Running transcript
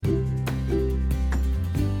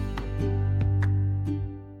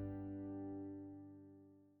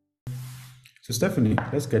So, Stephanie,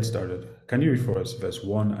 let's get started. Can you read for us verse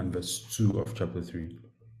 1 and verse 2 of chapter 3?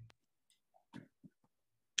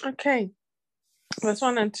 Okay, verse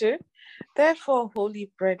 1 and 2. Therefore, holy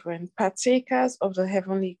brethren, partakers of the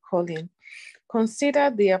heavenly calling, consider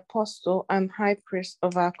the apostle and high priest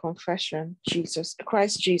of our confession,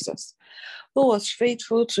 Christ Jesus, who was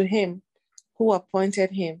faithful to him who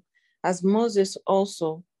appointed him, as Moses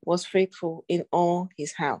also was faithful in all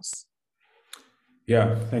his house.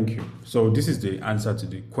 Yeah, thank you. So, this is the answer to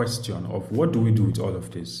the question of what do we do with all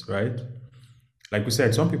of this, right? Like we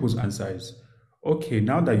said, some people's answer is okay,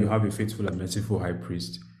 now that you have a faithful and merciful high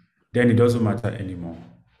priest, then it doesn't matter anymore,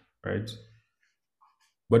 right?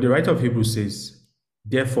 But the writer of Hebrews says,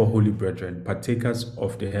 therefore, holy brethren, partakers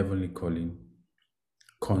of the heavenly calling,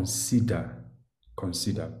 consider,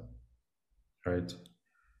 consider, right?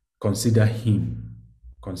 Consider him,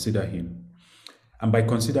 consider him. And by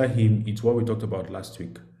consider him, it's what we talked about last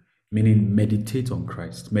week, meaning meditate on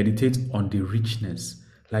Christ, meditate on the richness.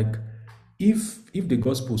 Like if the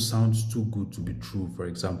gospel sounds too good to be true, for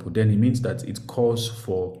example, then it means that it calls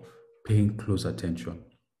for paying close attention.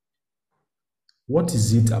 What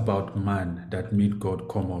is it about man that made God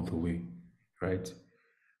come all the way, right?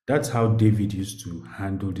 That's how David used to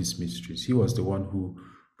handle these mysteries. He was the one who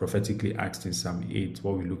prophetically asked in Psalm 8,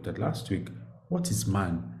 what we looked at last week, what is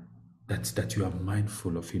man that you are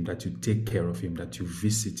mindful of him, that you take care of him, that you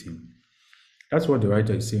visit him? That's what the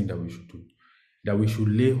writer is saying that we should do. That we should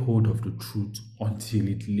lay hold of the truth until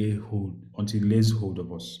it lays hold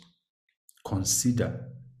of us. Consider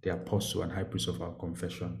the apostle and high priest of our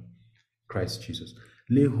confession, Christ Jesus.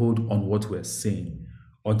 Lay hold on what we're saying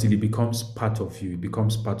until it becomes part of you, it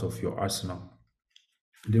becomes part of your arsenal.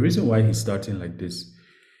 The reason why he's starting like this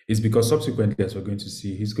is because subsequently, as we're going to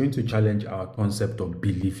see, he's going to challenge our concept of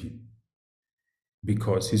believing.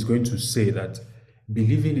 Because he's going to say that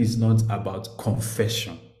believing is not about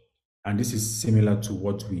confession. And this is similar to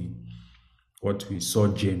what we saw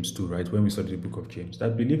James do, right? When we studied the book of James,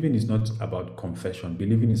 that believing is not about confession.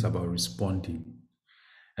 Believing is about responding.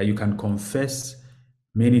 And you can confess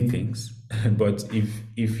many things, but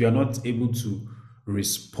if you're not able to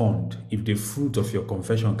respond, if the fruit of your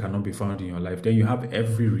confession cannot be found in your life, then you have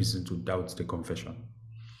every reason to doubt the confession.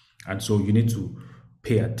 And so you need to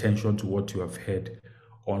pay attention to what you have heard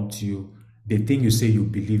until the thing you say you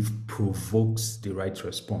believe provokes the right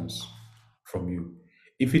response from you.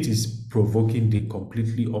 If it is provoking the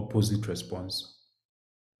completely opposite response,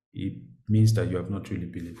 it means that you have not really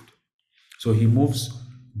believed. So he moves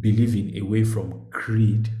believing away from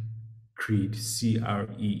creed,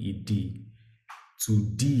 C-R-E-E-D, to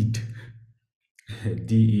deed,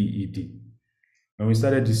 D-E-E-D. When we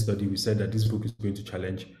started this study, we said that this book is going to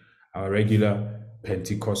challenge our regular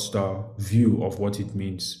Pentecostal view of what it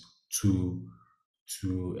means to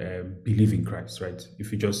believe in Christ, right?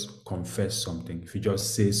 If you just confess something, if you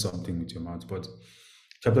just say something with your mouth. But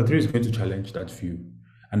chapter 3 is going to challenge that view.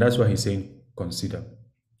 And that's why he's saying consider.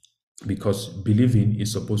 Because believing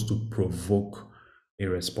is supposed to provoke a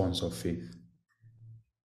response of faith.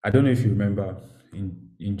 I don't know if you remember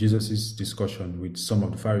in Jesus's discussion with some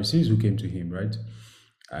of the Pharisees who came to him, right?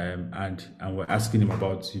 And were asking him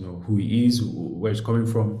about who he is, where he's coming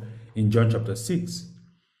from in John chapter 6,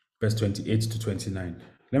 verse 28 to 29.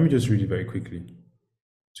 Let me just read it very quickly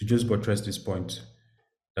to just buttress this point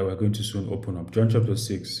that we're going to soon open up. John chapter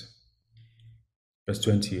 6, verse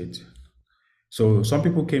 28. So some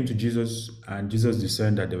people came to Jesus, and Jesus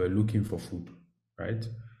discerned that they were looking for food, right?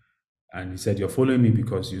 And he said, you're following me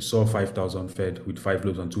because you saw 5,000 fed with 5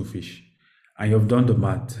 loaves and 2 fish. And you've done the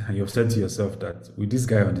math, and you've said to yourself that with this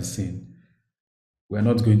guy on the scene, we're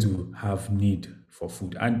not going to have need for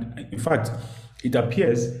food. And in fact, it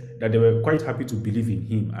appears that they were quite happy to believe in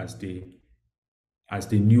him as the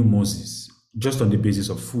new Moses, just on the basis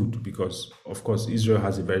of food, because of course Israel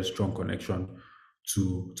has a very strong connection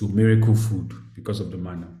to miracle food because of the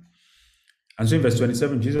manna. And so in verse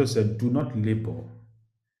 27, Jesus said, do not labor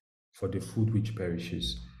for the food which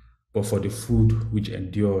perishes, but for the food which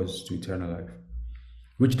endures to eternal life,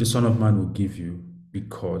 which the Son of Man will give you,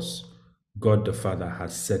 because God the Father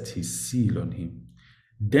has set his seal on him.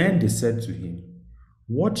 Then they said to him,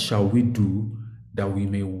 what shall we do that we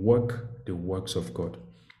may work the works of God?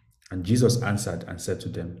 And Jesus answered and said to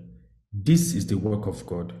them, this is the work of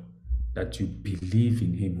God, that you believe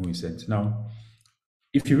in him who he sent. Now,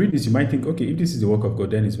 if you read this, you might think, okay, if this is the work of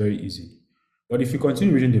God, then it's very easy. But if you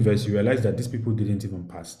continue reading the verse, you realize that these people didn't even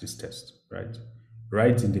pass this test, right?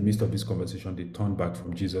 Right in the midst of this conversation, they turned back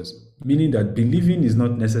from Jesus, meaning that believing is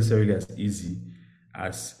not necessarily as easy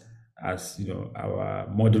as our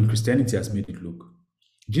modern Christianity has made it look.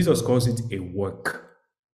 Jesus calls it a work.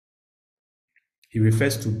 He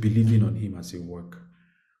refers to believing on him as a work.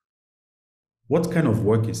 What kind of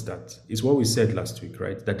work is that? It's what we said last week,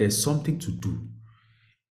 right? That there's something to do.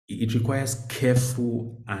 It requires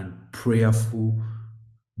careful and prayerful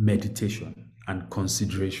meditation and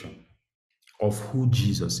consideration of who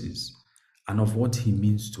Jesus is and of what he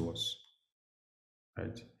means to us,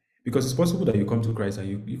 right? Because it's possible that you come to Christ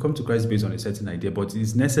and you come to Christ based on a certain idea, but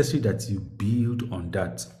it's necessary that you build on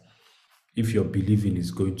that if your believing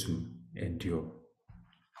is going to endure.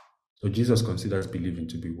 So Jesus considers believing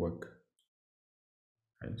to be work,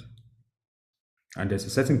 right? And there's a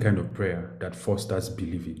certain kind of prayer that fosters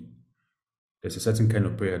believing. There's a certain kind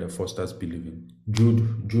of prayer that fosters believing.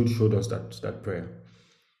 Jude showed us that prayer.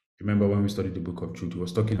 Remember when we studied the book of Jude, he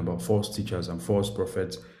was talking about false teachers and false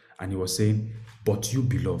prophets, and he was saying, "But you,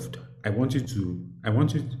 beloved, I want you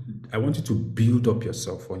to build up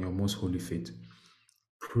yourself on your most holy faith,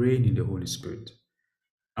 praying in the Holy Spirit."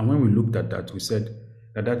 And when we looked at that, we said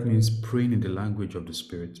that means praying in the language of the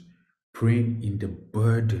Spirit, praying in the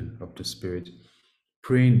burden of the Spirit,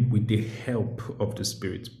 praying with the help of the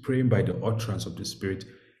Spirit, praying by the utterance of the Spirit.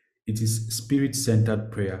 It is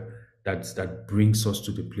Spirit-centered prayer that brings us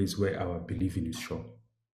to the place where our believing is sure.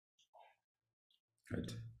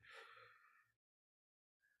 Right?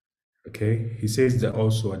 Okay, he says that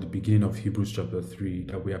also at the beginning of Hebrews chapter 3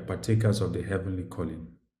 that we are partakers of the heavenly calling.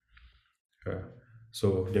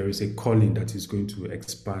 So there is a calling that he's going to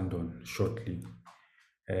expand on shortly.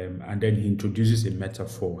 And then he introduces a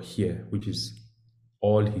metaphor here, which is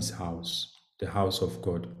all his house, the house of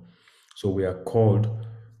God. So we are called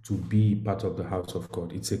to be part of the house of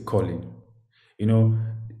God. It's a calling. You know,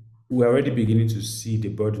 we're already beginning to see the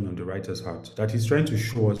burden on the writer's heart, that he's trying to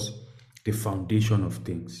show us the foundation of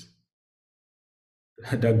things.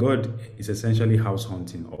 That God is essentially house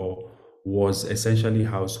hunting, or was essentially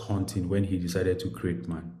house hunting when he decided to create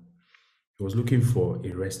man. He was looking for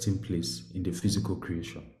a resting place in the physical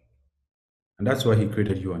creation. And that's why he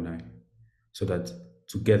created you and I, so that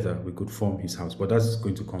together we could form his house. But that's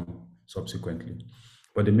going to come subsequently.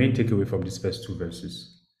 But the main takeaway from these first two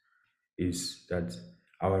verses is that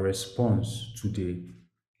our response to the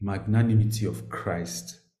magnanimity of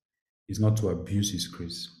Christ is not to abuse his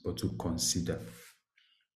grace, but to consider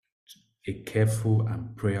a careful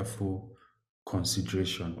and prayerful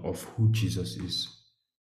consideration of who Jesus is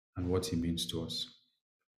and what he means to us.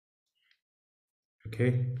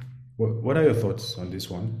 Okay, what are your thoughts on this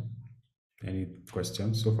one? Any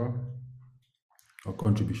questions so far or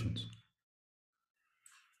contributions?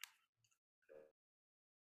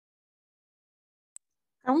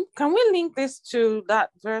 Can we link this to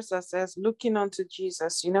that verse that says, looking unto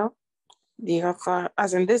Jesus, the author,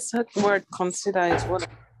 as in this word consider is what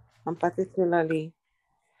I'm particularly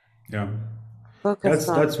focused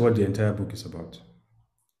on. That's what the entire book is about.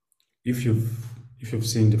 If you've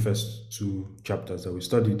seen the first two chapters that we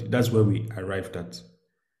studied, that's where we arrived at.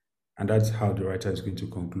 And that's how the writer is going to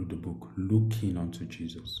conclude the book, looking unto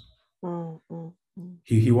Jesus.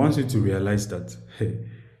 He wants you to realize that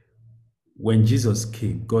when Jesus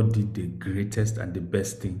came, God did the greatest and the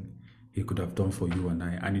best thing he could have done for you and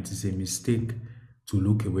I. And it is a mistake to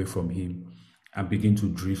look away from him and begin to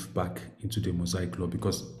drift back into the Mosaic law,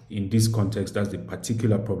 because in this context, that's the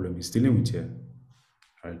particular problem he's dealing with here.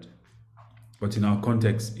 Right? But in our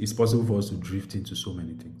context, it's possible for us to drift into so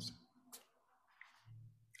many things.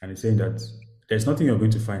 And he's saying that there's nothing you're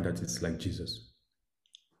going to find that it's like Jesus.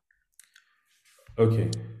 Okay.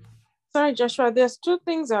 Sorry, Joshua, there's two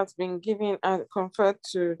things that's been given and conferred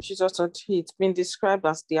to Jesus. He's been described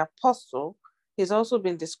as the apostle. He's also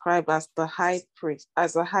been described as the high priest,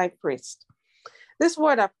 This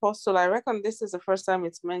word apostle, I reckon this is the first time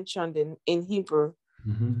it's mentioned in Hebrew.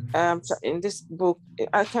 In this book.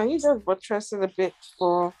 Can you just buttress it a bit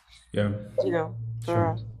for,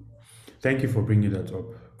 Sure. Thank you for bringing that up,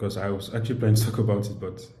 because I was actually planning to talk about it,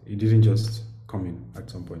 but it didn't just come in at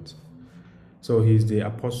some point. So he's the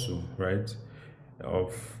apostle, right,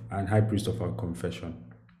 and high priest of our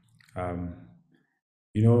confession.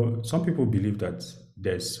 Some people believe that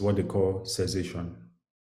there's what they call cessation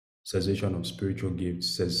of spiritual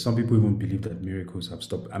gifts. Some people even believe that miracles have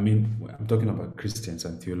stopped. I'm talking about Christians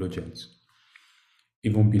and theologians.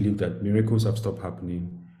 Even believe that miracles have stopped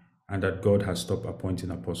happening and that God has stopped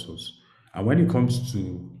appointing apostles. And when it comes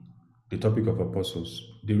to the topic of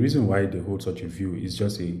apostles, the reason why they hold such a view is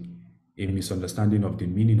just a misunderstanding of the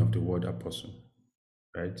meaning of the word apostle,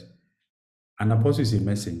 right? An apostle is a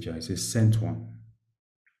messenger, it's a sent one.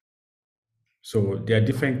 So there are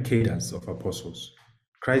different cadres of apostles.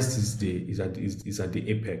 Christ is at the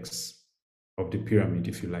apex of the pyramid,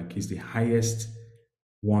 if you like. He's the highest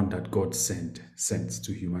one that God sent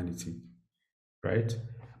to humanity. right?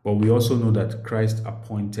 But we also know that Christ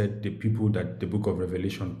appointed the people that the book of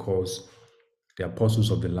Revelation calls the apostles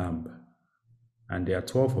of the Lamb, and there are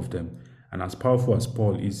 12 of them. And as powerful as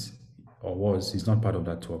Paul is or was, he's not part of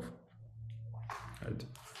that 12. Right?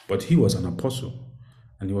 But he was an apostle,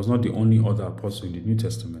 and he was not the only other apostle in the New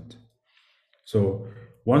Testament. So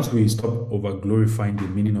once we stop over glorifying the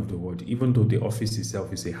meaning of the word, even though the office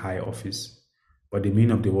itself is a high office, but the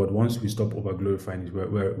meaning of the word, once we stop over glorifying it,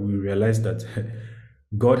 we realize that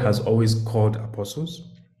God has always called apostles,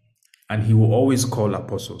 and he will always call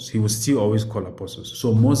apostles. He will still always call apostles.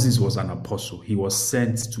 So Moses was an apostle. He was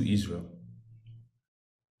sent to Israel.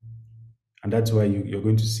 And that's why you're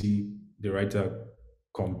going to see the writer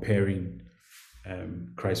comparing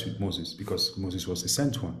Christ with Moses, because Moses was a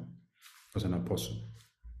sent one, was an apostle.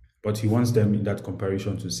 But he wants them in that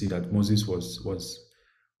comparison to see that Moses was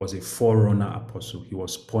a forerunner apostle. He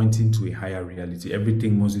was pointing to a higher reality.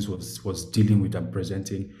 Everything Moses was dealing with and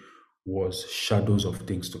presenting was shadows of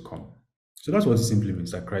things to come. So that's what it simply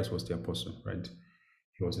means, that Christ was the apostle, right?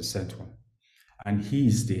 He was a sent one. And he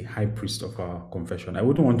is the high priest of our confession. I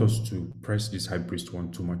wouldn't want us to press this high priest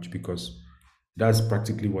one too much, because that's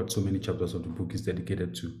practically what so many chapters of the book is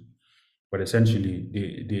dedicated to. But essentially,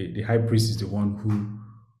 the high priest is the one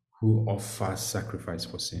who offers sacrifice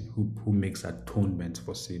for sin, who makes atonement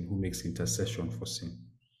for sin, who makes intercession for sin.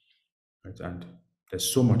 Right? And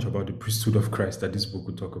there's so much about the priesthood of Christ that this book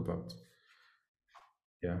will talk about.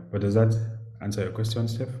 Yeah, but does that answer your question,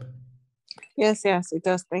 Steph? Yes, it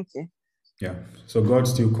does. Thank you. Yeah, so God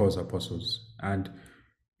still calls apostles, and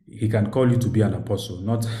he can call you to be an apostle,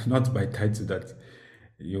 not by title that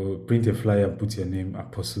you print a flyer and put your name,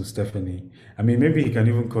 Apostle Stephanie. I mean, maybe he can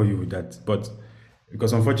even call you with that, but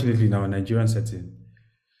because unfortunately in our Nigerian setting,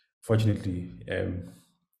 fortunately,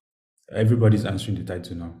 everybody's answering the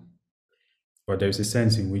title now. But there is a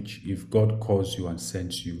sense in which if God calls you and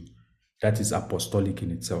sends you, that is apostolic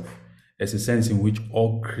in itself. There's a sense in which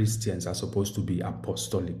all Christians are supposed to be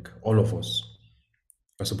apostolic. All of us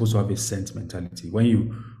are supposed to have a sent mentality. When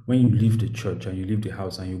you leave the church and you leave the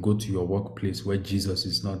house and you go to your workplace where Jesus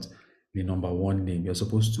is not the number one name, you're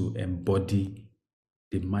supposed to embody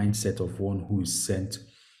the mindset of one who is sent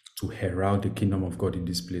to herald the kingdom of God in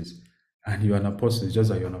this place. And you're an apostle. It's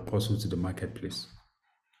just like you're an apostle to the marketplace.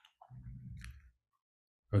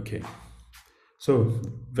 Okay. So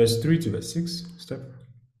verse 3 to verse 6, Steph.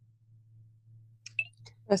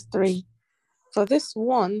 Verse 3. For this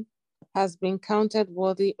one has been counted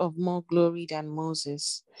worthy of more glory than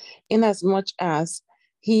Moses, inasmuch as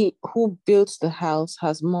he who built the house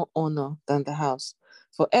has more honor than the house.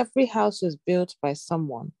 For every house is built by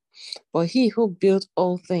someone, but he who built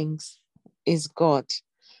all things is God.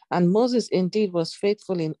 And Moses indeed was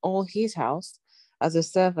faithful in all his house as a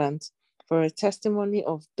servant for a testimony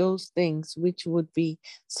of those things which would be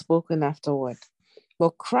spoken afterward.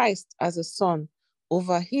 But Christ as a son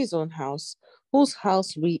over his own house, whose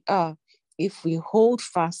house we are, if we hold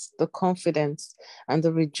fast the confidence and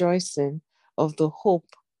the rejoicing of the hope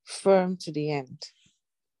firm to the end.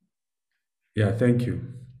 Yeah, thank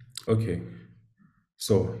you. Okay.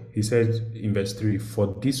 So he said in verse 3,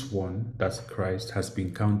 for this one, that's Christ, has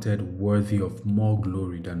been counted worthy of more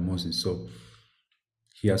glory than Moses. So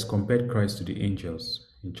he has compared Christ to the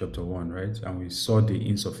angels in chapter 1, right? And we saw the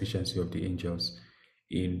insufficiency of the angels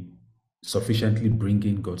in sufficiently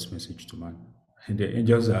bringing God's message to man. And the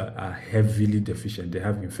angels are heavily deficient. They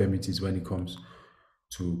have infirmities when it comes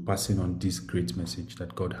to passing on this great message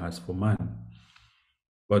that God has for man.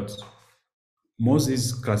 But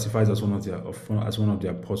Moses classifies as one of the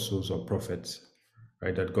apostles or prophets,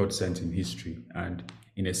 right, that God sent in history. And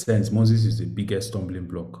in a sense, Moses is the biggest stumbling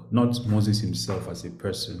block. Not Moses himself as a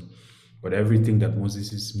person, but everything that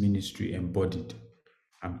Moses' ministry embodied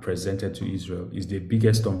and presented to Israel is the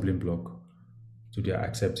biggest stumbling block to their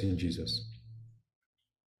accepting Jesus.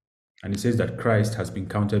 And it says that Christ has been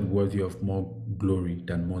counted worthy of more glory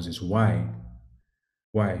than Moses. Why?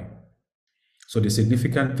 Why? So the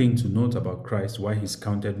significant thing to note about Christ, why he's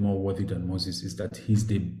counted more worthy than Moses, is that he's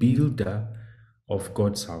the builder of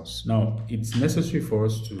God's house. Now, it's necessary for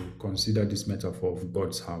us to consider this metaphor of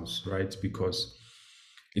God's house, right? Because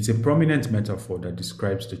it's a prominent metaphor that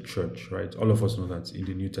describes the church, right? All of us know that in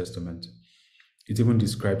the New Testament. It even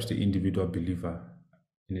describes the individual believer,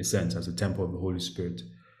 in a sense, as a temple of the Holy Spirit.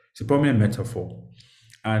 It's a prominent metaphor.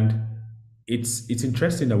 And it's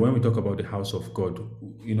interesting that when we talk about the house of God,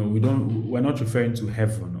 we're not referring to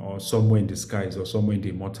heaven or somewhere in the skies or somewhere in the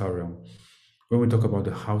immortal realm. When we talk about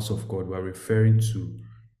the house of God, we're referring to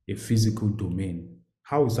a physical domain.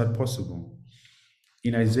 How is that possible?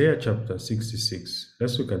 In Isaiah chapter 66,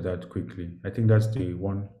 let's look at that quickly. I think that's the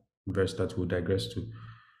one verse that we'll digress to.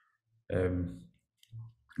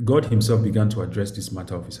 God himself began to address this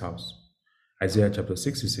matter of his house. Isaiah chapter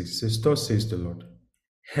 66 says, Thus says the Lord,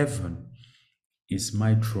 heaven is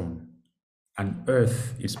my throne and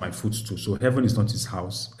earth is my footstool. So heaven is not his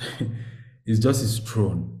house, it's just his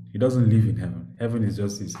throne. He doesn't live in heaven. Heaven is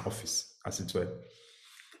just his office, as it were.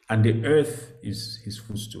 And the earth is his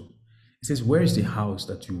footstool. He says, Where is the house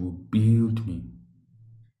that you will build me?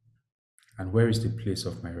 And where is the place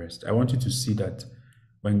of my rest? I want you to see that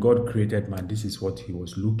when God created man, this is what he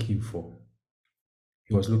was looking for.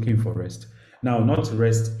 He was looking for rest. Now, not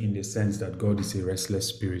rest in the sense that God is a restless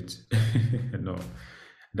spirit. No,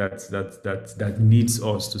 that needs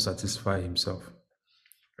us to satisfy himself,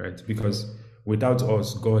 right? Because without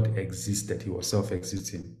us, God existed. He was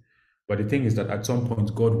self-existing. But the thing is that at some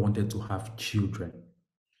point, God wanted to have children.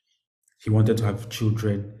 He wanted to have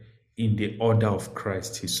children in the order of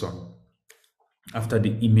Christ, his son, after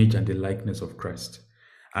the image and the likeness of Christ.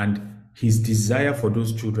 And his desire for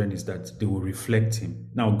those children is that they will reflect him.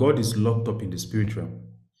 Now, God is locked up in the spirit realm.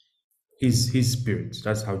 His spirit.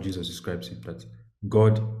 That's how Jesus describes it, that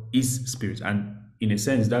God is spirit. And in a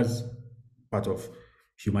sense, that's part of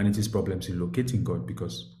humanity's problems in locating God,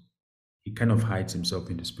 because he kind of hides himself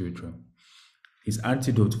in the spirit realm. His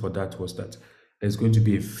antidote for that was that there's going to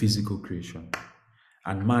be a physical creation.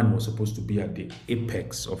 And man was supposed to be at the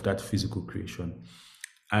apex of that physical creation.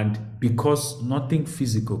 And because nothing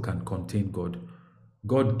physical can contain God,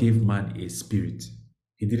 God gave man a spirit.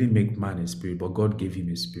 He didn't make man a spirit, but God gave him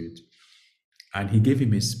a spirit. And he gave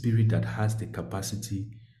him a spirit that has the capacity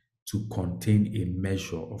to contain a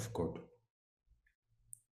measure of God.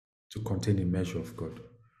 To contain a measure of God.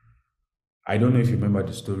 I don't know if you remember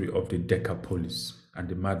the story of the Decapolis and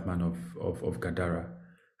the madman of Gadara.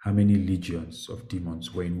 How many legions of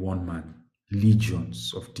demons were in one man?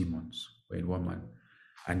 Legions of demons were in one man.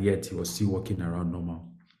 And yet he was still walking around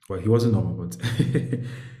normal. Well, he wasn't normal, but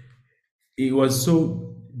it was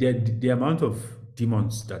so, the amount of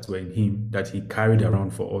demons that were in him that he carried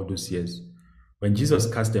around for all those years. When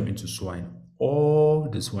Jesus cast them into swine, all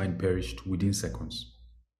the swine perished within seconds.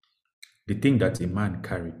 The thing that a man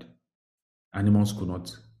carried, animals could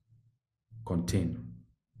not contain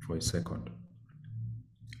for a second.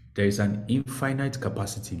 There is an infinite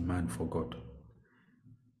capacity in man for God.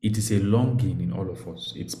 It is a longing in all of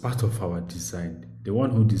us. It's part of our design. The one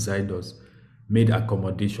who designed us made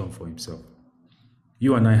accommodation for himself.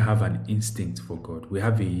 You and I have an instinct for God. We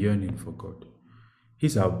have a yearning for God.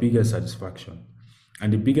 He's our biggest satisfaction.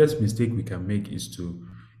 And the biggest mistake we can make is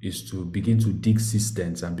to begin to dig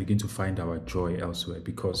cisterns and begin to find our joy elsewhere,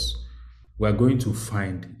 because we are going to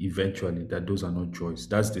find eventually that those are not joys.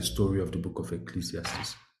 That's the story of the book of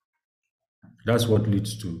Ecclesiastes. That's what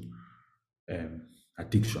leads to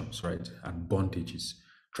addictions, right? And bondages.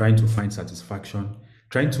 Trying to find satisfaction,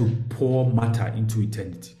 trying to pour matter into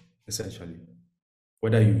eternity, essentially.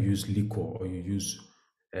 Whether you use liquor or you use,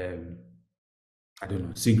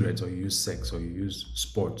 cigarettes, or you use sex, or you use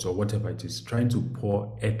sports, or whatever it is, trying to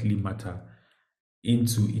pour earthly matter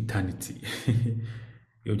into eternity.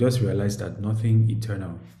 You'll just realize that nothing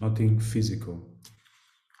eternal, nothing physical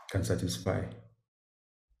can satisfy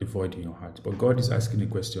the void in your heart. But God is asking a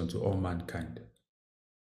question to all mankind.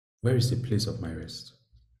 Where is the place of my rest?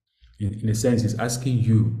 In a sense, he's asking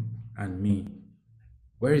you and me,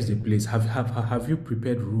 where is the place? Have you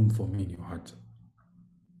prepared room for me in your heart?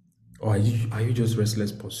 Or are you just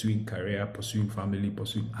restless, pursuing career, pursuing family,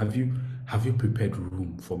 have you prepared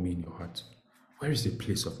room for me in your heart? Where is the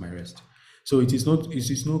place of my rest? So it is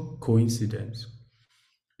no coincidence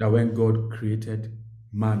that when God created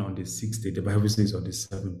man on the 6th day, the Bible says on the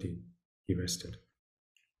 7th day, he rested.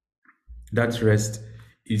 That rest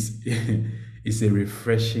is a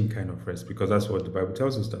refreshing kind of rest, because that's what the Bible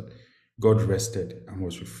tells us, that God rested and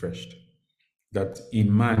was refreshed. That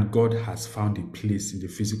in man, God has found a place in the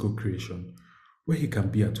physical creation where he can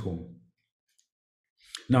be at home.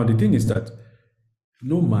 Now, the thing is that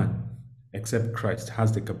no man except Christ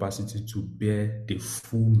has the capacity to bear the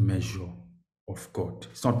full measure of God.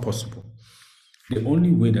 It's not possible. The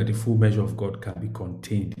only way that the full measure of God can be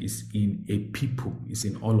contained is in a people, is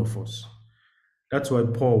in all of us. That's why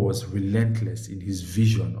Paul was relentless in his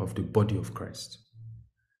vision of the body of Christ,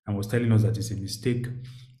 and was telling us that it's a mistake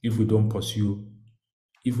if we don't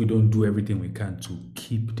do everything we can to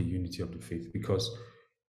keep the unity of the faith, because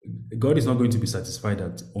God is not going to be satisfied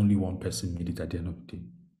that only one person made it at the end of the day.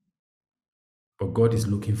 But God is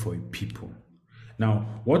looking for a people.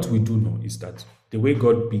 Now, what we do know is that the way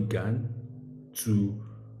God began to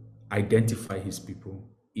identify his people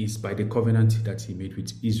is by the covenant that he made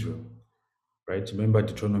with Israel. right? Remember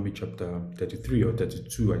Deuteronomy chapter 33 or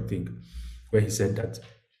 32, I think, where he said that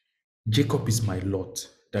Jacob is my lot,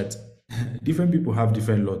 that different people have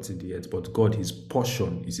different lots in the earth, but God, his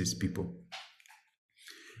portion is his people.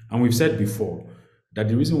 And we've said before that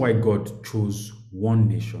the reason why God chose one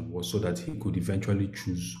nation was so that he could eventually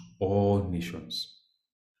choose all nations,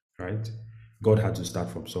 right? God had to start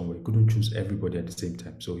from somewhere. He couldn't choose everybody at the same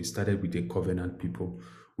time. So he started with the covenant people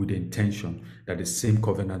with the intention that the same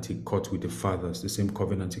covenant he cut with the fathers, the same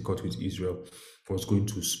covenant he cut with Israel, was going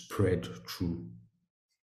to spread through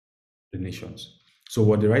the nations. So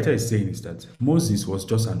what the writer is saying is that Moses was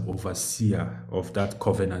just an overseer of that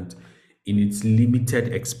covenant in its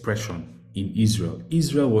limited expression in Israel.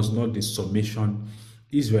 Israel was not the summation,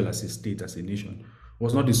 Israel as a state, as a nation,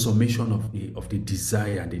 was not the summation of the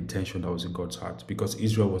desire and the intention that was in God's heart, because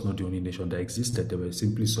Israel was not the only nation that existed. They were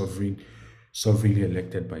simply sovereignly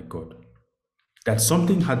elected by God. That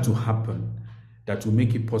something had to happen that will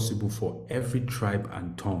make it possible for every tribe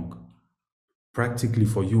and tongue, practically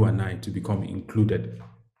for you and I, to become included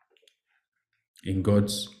in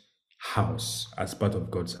God's house, as part of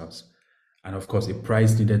God's house. And of course, a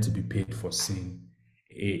price needed to be paid for sin.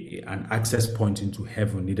 An access point into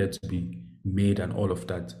heaven needed to be made, and all of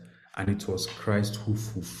that. And it was Christ who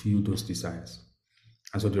fulfilled those desires.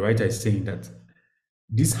 And so the writer is saying that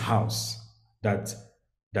this house that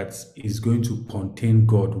is going to contain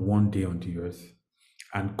God one day on the earth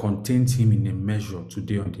and contains him in a measure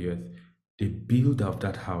today on the earth, the builder of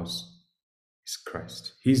that house is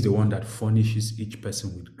Christ. He's the one that furnishes each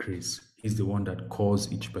person with grace. He's the one that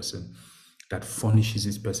calls each person, that furnishes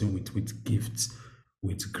each person with gifts,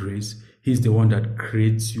 with grace. He's the one that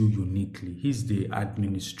creates you uniquely. He's the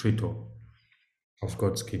administrator of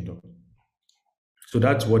God's kingdom. So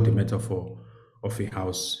that's what the metaphor of a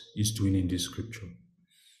house is doing in this scripture.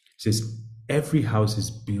 It says, every house is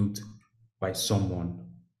built by someone,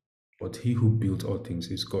 but he who built all things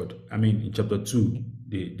is God. I mean, in chapter 2,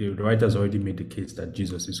 the writers already made the case that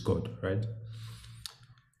Jesus is God, right?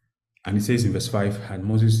 And it says in verse 5, and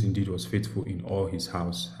Moses indeed was faithful in all his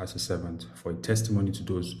house as a servant, for a testimony to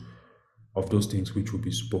those of those things which will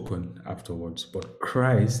be spoken afterwards. But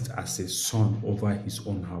Christ as a son over his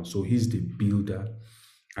own house. So he's the builder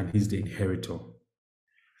and he's the inheritor.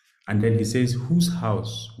 And then he says, whose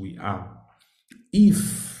house we are,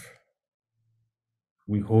 if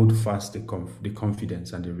we hold fast the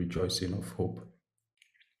confidence and the rejoicing of hope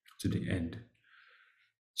to the end.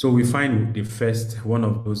 So we find the first one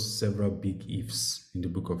of those several big ifs in the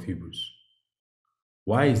book of Hebrews.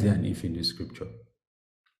 Why is there an if in the scripture?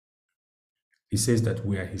 He says that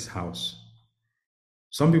we are his house.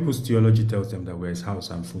 Some people's theology tells them that we're his house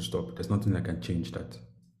and full stop. There's nothing that can change that.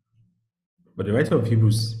 But the writer of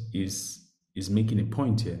Hebrews is making a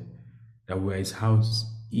point here that we're his house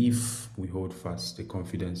if we hold fast the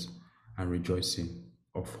confidence and rejoicing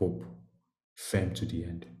of hope firm to the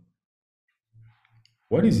end.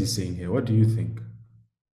 What is he saying here? What do you think?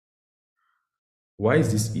 Why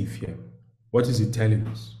is this if here? What is it telling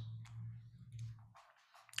us?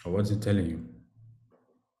 Or what's it telling you?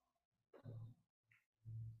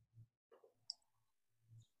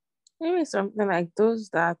 Maybe something like those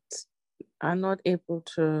that are not able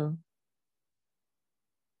to.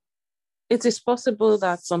 It is possible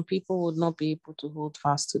that some people would not be able to hold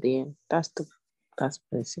fast to the end. That's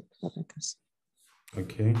basically what I can say.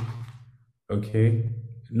 Okay.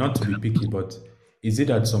 Not to be picky, but is it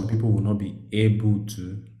that some people will not be able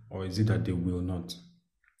to, or is it that they will not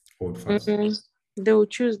hold fast? They will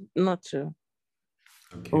choose not to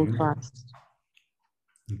hold fast.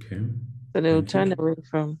 Okay. So they will turn away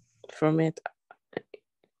from it.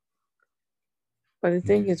 But the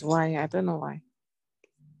thing is why? I don't know why.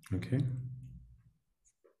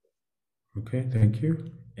 Okay, thank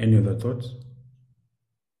you. Any other thoughts?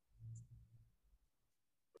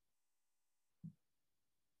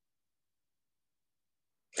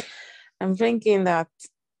 I'm thinking that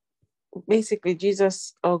basically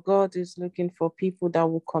Jesus or God is looking for people that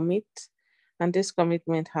will commit, and this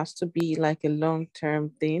commitment has to be like a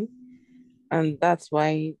long-term thing. And that's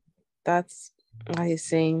why he's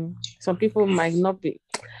saying some people might not be.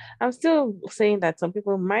 I'm still saying that some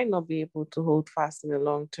people might not be able to hold fast in the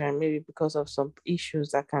long term, maybe because of some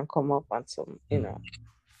issues that can come up and some,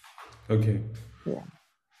 Okay. Yeah.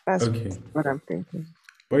 That's what I'm thinking.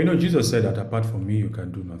 But Jesus said that apart from me, you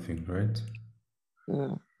can do nothing, right?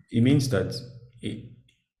 Yeah. It means that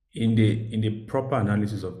in the proper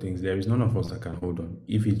analysis of things, there is none of us that can hold on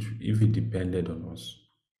if it depended on us.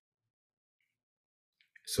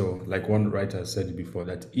 So, like one writer said before,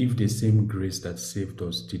 that if the same grace that saved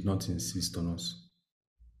us did not insist on us,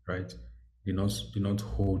 right? did not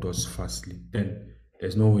hold us fastly, then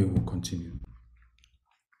there's no way we'll continue.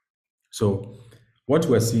 So what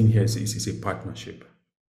we're seeing here is a partnership,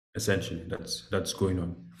 essentially, that's going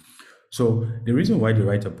on. So the reason why the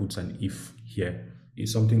writer puts an if here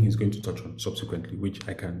is something he's going to touch on subsequently, which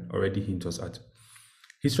I can already hint us at.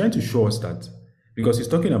 He's trying to show us that because he's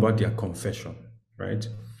talking about their confession, right?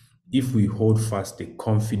 If we hold fast the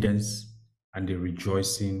confidence and the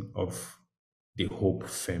rejoicing of the hope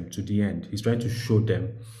firm to the end, he's trying to show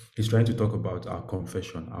them, he's trying to talk about our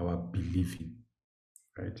confession, our believing,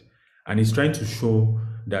 right? And he's trying to show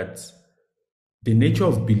that the nature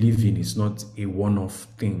of believing is not a one-off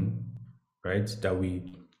thing, right? That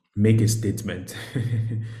we make a statement,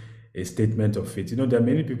 a statement of faith. There are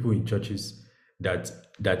many people in churches that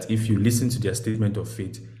if you listen to their statement of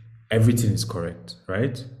faith, everything is correct,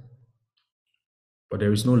 right? But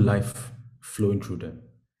there is no life flowing through them.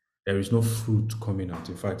 There is no fruit coming out.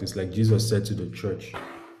 In fact, it's like Jesus said to the church.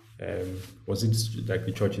 Was it like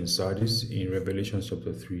the church in Sardis in Revelation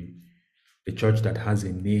chapter 3? The church that has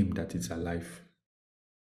a name that is alive,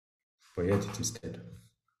 but yet it is dead.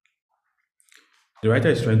 The writer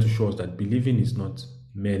is trying to show us that believing is not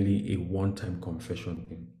merely a one-time confession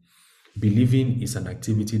thing. Believing is an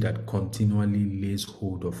activity that continually lays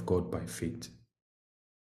hold of God by faith.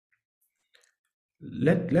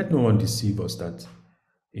 Let no one deceive us that,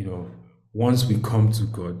 once we come to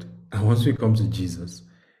God and once we come to Jesus,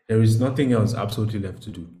 there is nothing else absolutely left to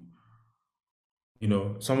do.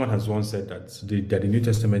 Someone has once said that the New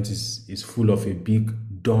Testament is full of a big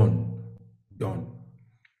done.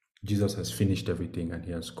 Jesus has finished everything and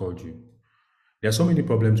he has called you. There are so many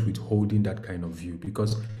problems with holding that kind of view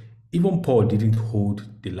because even Paul didn't hold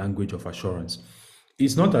the language of assurance.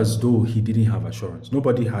 It's not as though he didn't have assurance.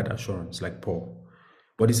 Nobody had assurance like Paul.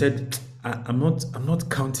 But he said, I'm not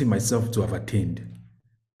counting myself to have attained.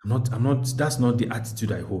 That's not the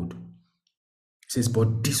attitude I hold. He says,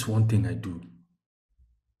 but this one thing I do.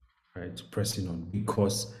 Right? Pressing on.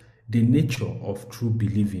 Because the nature of true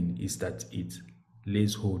believing is that it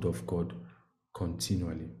lays hold of God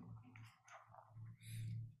continually.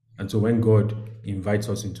 And so when God invites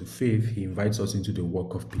us into faith, he invites us into the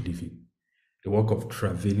work of believing, the work of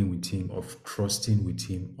traveling with him, of trusting with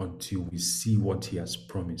him until we see what he has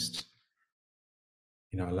promised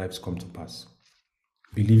in our lives come to pass.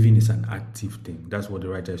 Believing is an active thing. That's what the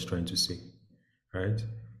writer is trying to say, right?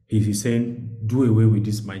 He's saying, do away with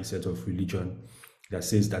this mindset of religion that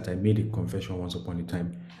says that I made a confession once upon a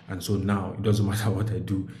time, and so now it doesn't matter what I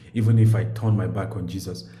do, even if I turn my back on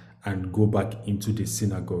Jesus and go back into the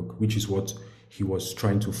synagogue, which is what he was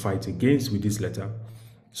trying to fight against with this letter,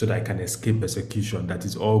 so that I can escape persecution. That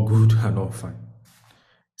is all good and all fine.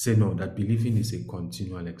 Say no, that believing is a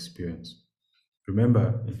continual experience.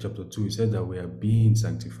 Remember in chapter 2, he said that we are being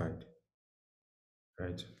sanctified,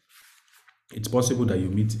 right? It's possible that you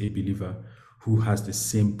meet a believer who has the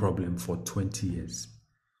same problem for 20 years.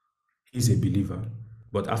 He's a believer,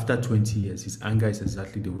 but after 20 years, his anger is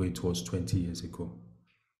exactly the way it was 20 years ago.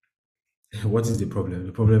 What is the problem?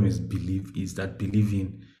 The problem is that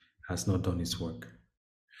believing has not done its work.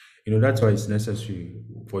 That's why it's necessary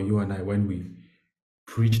for you and I, when we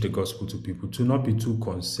preach the gospel to people, to not be too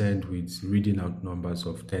concerned with reading out numbers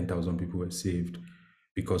of 10,000 people were saved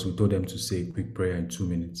because we told them to say a quick prayer in 2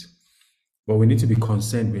 minutes. But we need to be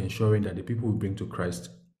concerned with ensuring that the people we bring to Christ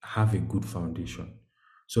have a good foundation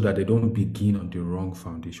so that they don't begin on the wrong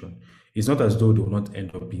foundation. It's not as though they will not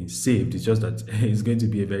end up being saved. It's just that it's going to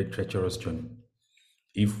be a very treacherous journey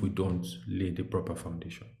if we don't lay the proper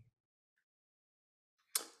foundation.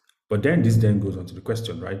 But then this goes on to the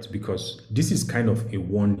question, right? Because this is kind of a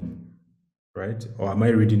warning, right? Or am I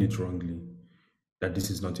reading it wrongly? That this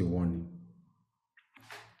is not a warning.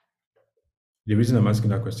 The reason I'm asking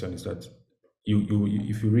that question is that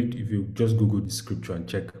if you just Google the scripture and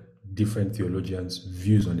check different theologians'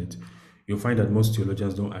 views on it, you'll find that most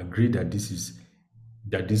theologians don't agree that this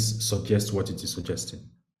suggests what it is suggesting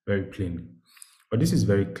very plainly. But this is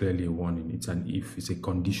very clearly a warning. It's an if, it's a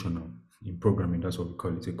conditional. In programming, that's what we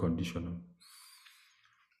call it, a conditional.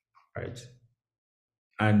 Right?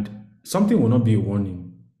 And something will not be a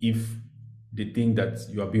warning if the thing that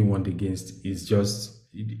you are being warned against is just,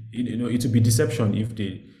 it will be deception if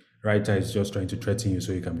the writer is just trying to threaten you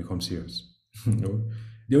so you can become serious.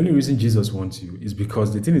 The only reason Jesus wants you is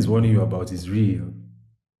because the thing he's warning you about is real.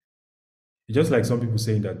 It's just like some people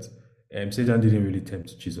saying that Satan didn't really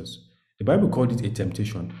tempt Jesus. The Bible called it a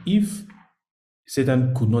temptation. If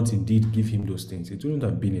Satan could not indeed give him those things, it wouldn't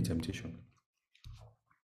have been a temptation.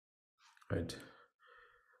 Right?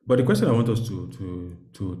 But the question I want us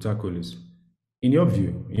to tackle is, in your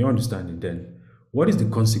view, in your understanding then, What is the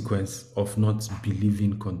consequence of not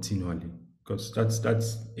believing continually? Because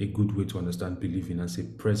that's a good way to understand believing as a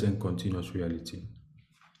present continuous reality.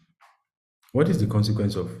 What is the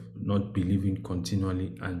consequence of not believing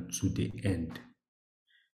continually and to the end?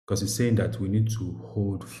 Because it's saying that we need to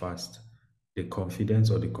hold fast the confidence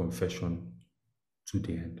or the confession to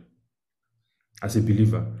the end. As a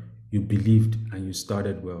believer, you believed and you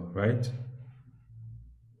started well, right?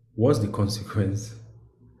 What's the consequence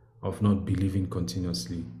of not believing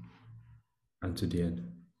continuously and to the end?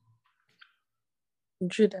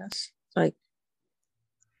 Judas, like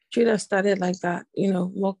Judas started like that,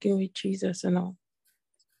 walking with Jesus and all.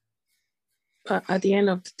 But at the end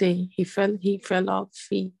of the day, he fell off.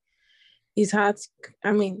 His heart,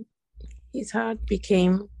 I mean, his heart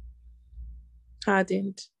became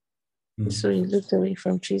hardened. So he looked away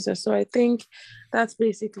from Jesus. So I think that's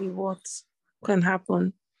basically what can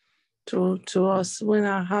happen to us when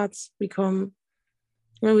our hearts become,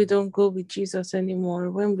 when we don't go with Jesus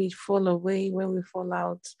anymore, when we fall away, when we fall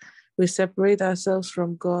out, we separate ourselves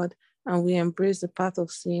from God and we embrace the path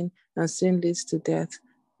of sin, and sin leads to death.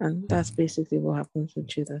 And that's basically what happens with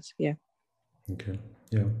Judas. Yeah. Okay.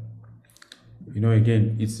 Yeah.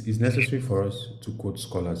 Again, it's necessary for us to quote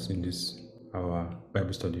scholars in this our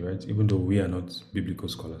Bible study, right? Even though we are not biblical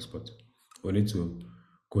scholars, but we need to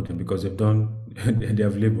quote them because they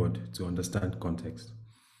have labored to understand context.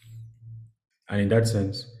 And in that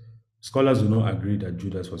sense, scholars do not agree that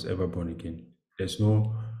Judas was ever born again. There's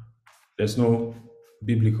no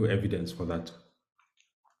biblical evidence for that,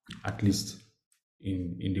 at least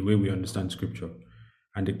in the way we understand scripture.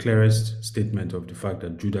 And the clearest statement of the fact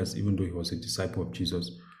that Judas, even though he was a disciple of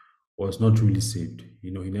Jesus, was not really saved. He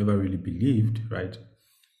never really believed, right?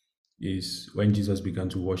 Is when Jesus began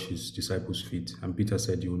to wash his disciples' feet. And Peter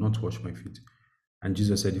said, "You will not wash my feet." And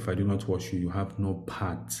Jesus said, "If I do not wash you, you have no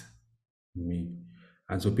part in me."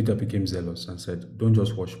 And so Peter became zealous and said, "Don't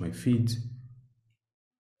just wash my feet,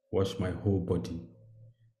 wash my whole body."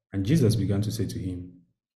 And Jesus began to say to him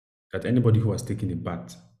that anybody who has taken a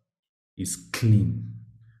bath is clean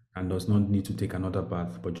and does not need to take another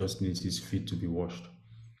bath, but just needs his feet to be washed.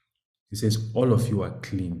 He says, all of you are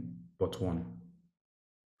clean, but one.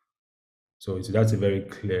 So that's a very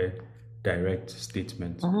clear, direct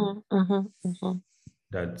statement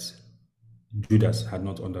that Judas had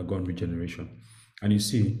not undergone regeneration. And you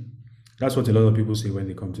see, that's what a lot of people say when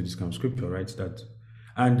they come to this kind of scripture, right?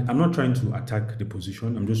 And I'm not trying to attack the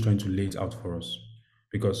position, I'm just trying to lay it out for us.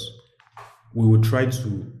 Because we will try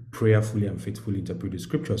to prayerfully and faithfully interpret the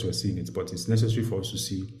scriptures we're seeing it, but it's necessary for us to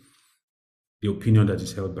see the opinion that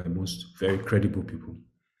is held by most very credible people.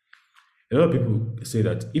 A lot of people say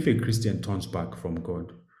that if a Christian turns back from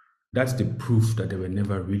God, that's the proof that they were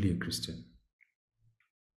never really a Christian.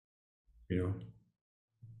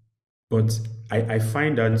 But I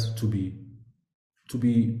find that to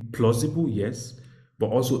be plausible, yes, but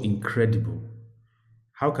also incredible.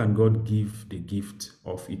 How can God give the gift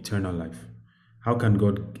of eternal life? How can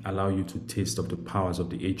God allow you to taste of the powers of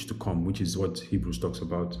the age to come, which is what Hebrews talks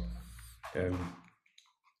about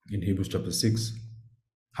in Hebrews chapter 6?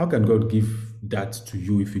 How can God give that to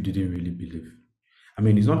you if you didn't really believe? I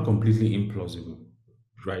mean, it's not completely implausible,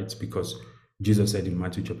 right? Because Jesus said in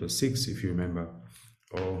Matthew chapter 6, if you remember,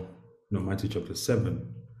 or no, Matthew chapter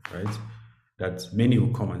 7, right? That many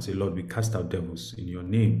will come and say, "Lord, we cast out devils in your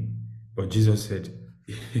name." But Jesus said,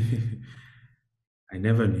 "I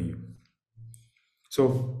never knew you."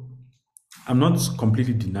 So I'm not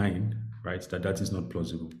completely denying, right, that is not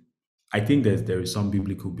plausible. I think that there is some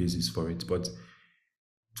biblical basis for it, but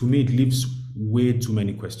to me, it leaves way too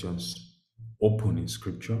many questions open in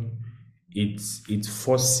scripture. It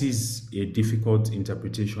forces a difficult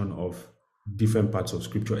interpretation of different parts of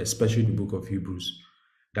scripture, especially the book of Hebrews,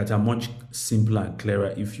 that are much simpler and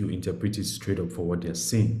clearer if you interpret it straight up for what they're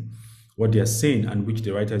saying. What they're saying, and which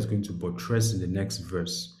the writer is going to buttress in the next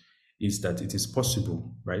verse, is that it is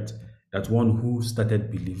possible, right, that one who started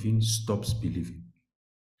believing stops believing.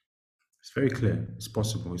 It's very clear. It's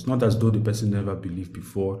possible. It's not as though the person never believed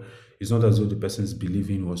before. It's not as though the person's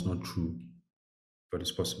believing was not true, but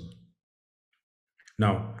it's possible.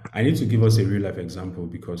 Now, I need to give us a real life example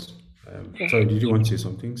because, sorry, did you want to say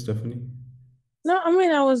something, Stephanie? No, I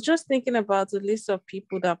mean, I was just thinking about the list of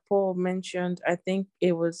people that Paul mentioned. I think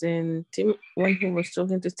it was in when he was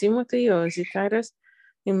talking to Timothy, or is it Titus?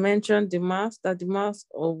 He mentioned Demas,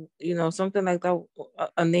 or something like that,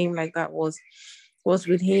 a name like that was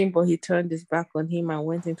with him, but he turned his back on him and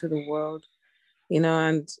went into the world,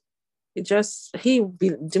 and it just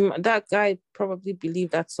that guy probably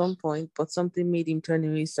believed at some point, but something made him turn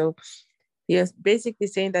away. So Yes, basically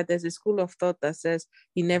saying that there's a school of thought that says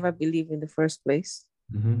he never believed in the first place.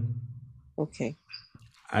 Okay.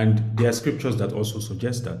 And there are scriptures that also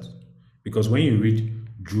suggest that. Because when you read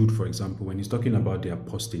Jude, for example, when he's talking about the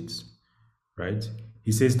apostates, right,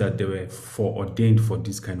 he says that they were foreordained for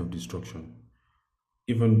this kind of destruction.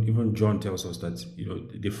 Even John tells us that,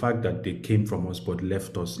 the fact that they came from us but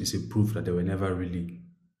left us is a proof that they were never really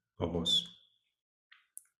of us.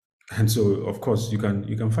 And so, of course, you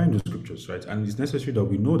can find those scriptures, right? And it's necessary that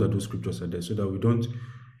we know that those scriptures are there so that we don't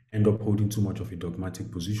end up holding too much of a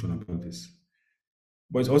dogmatic position about this.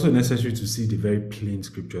 But it's also necessary to see the very plain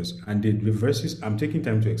scriptures. And the verses, I'm taking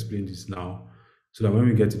time to explain this now so that when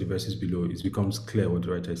we get to the verses below, it becomes clear what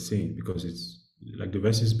the writer is saying, because it's like the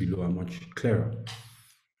verses below are much clearer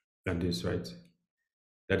than this, right?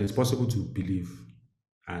 That it's possible to believe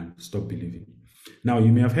and stop believing. Now,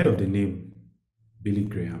 you may have heard of the name Billy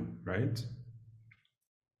Graham, right?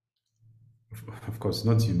 Of course,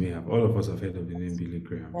 not you may have. All of us have heard of the name Billy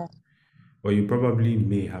Graham. Yeah. But you probably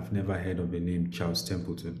may have never heard of the name Charles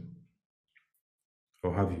Templeton.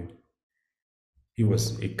 Or have you? He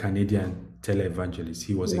was a Canadian televangelist.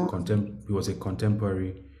 He was a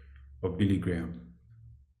contemporary of Billy Graham.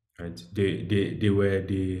 Right? They were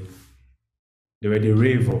the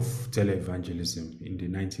rave of televangelism in the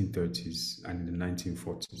 1930s and in the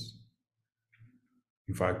 1940s.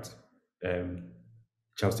 In fact,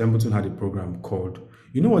 Charles Templeton had a program called,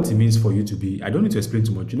 you know what it means for you to be, I don't need to explain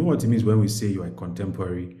too much. You know what it means when we say you are a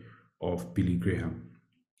contemporary of Billy Graham.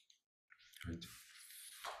 Right?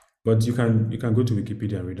 But you can go to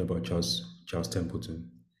Wikipedia and read about Charles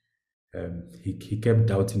Templeton. He kept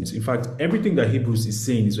doubting this. In fact, everything that Hebrews is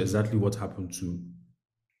saying is exactly what happened to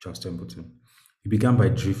Charles Templeton. He began by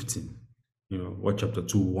drifting. What chapter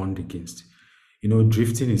 2 warned against.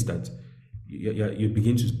 Drifting is that you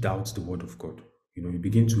begin to doubt the word of God. You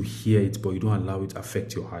begin to hear it, but you don't allow it to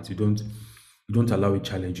affect your heart. You don't allow it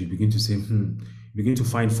challenge you. You begin to say, you begin to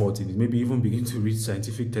find fault in it. Maybe even begin to read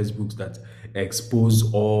scientific textbooks that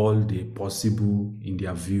expose all the possible, in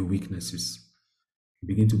their view, weaknesses. You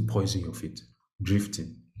begin to poison your faith, drifting.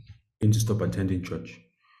 You begin to stop attending church.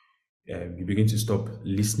 You begin to stop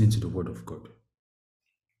listening to the word of God.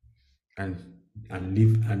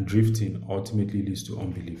 And drifting ultimately leads to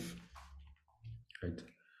unbelief. Right?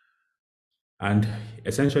 And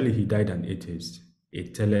essentially, he died an atheist, a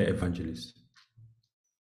tele-evangelist,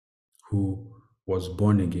 who was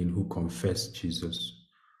born again, who confessed Jesus,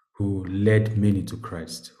 who led many to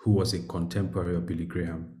Christ, who was a contemporary of Billy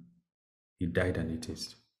Graham. He died an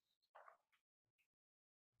atheist.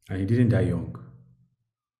 And he didn't die young.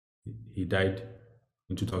 He died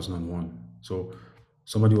in 2001. So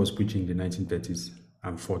somebody was preaching in the 1930s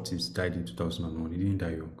and 40s, died in 2001. He didn't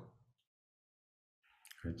die young.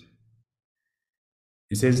 Right?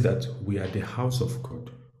 It says that we are the house of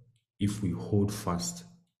God if we hold fast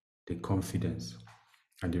the confidence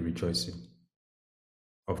and the rejoicing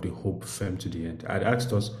of the hope firm to the end. I'd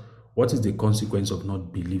asked us, what is the consequence of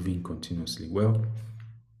not believing continuously? Well,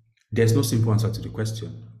 there's no simple answer to the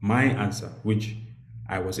question. My answer, which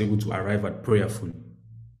I was able to arrive at prayerfully,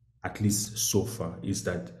 at least so far, is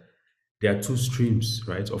that there are two streams,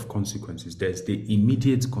 right, of consequences. There's the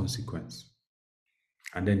immediate consequence,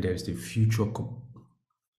 and then there's the future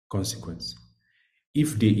consequence.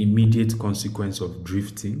 If the immediate consequence of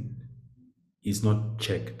drifting is not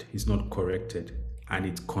checked, is not corrected, and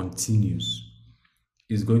it continues,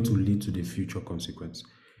 it's going to lead to the future consequence.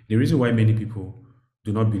 The reason why many people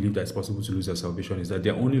do not believe that it's possible to lose their salvation is that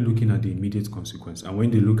they're only looking at the immediate consequence. And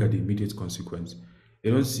when they look at the immediate consequence, they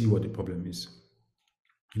don't see what the problem is.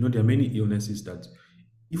 There are many illnesses that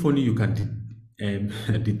if only you can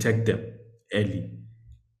detect them early,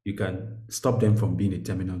 you can stop them from being a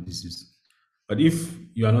terminal disease. But if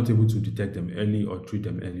you are not able to detect them early or treat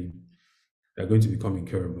them early, they're going to become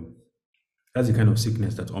incurable. That's the kind of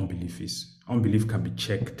sickness that unbelief is. Unbelief can be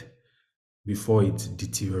checked before it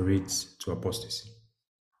deteriorates to apostasy.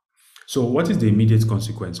 So what is the immediate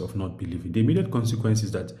consequence of not believing? The immediate consequence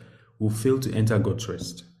is that we'll fail to enter God's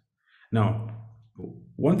rest. Now,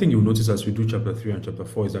 one thing you'll notice as we do chapter 3 and chapter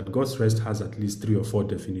 4 is that God's rest has at least 3 or 4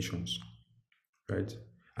 definitions, right?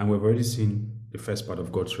 And we've already seen the first part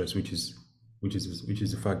of God's rest, which is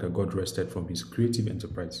the fact that God rested from his creative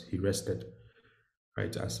enterprise. He rested,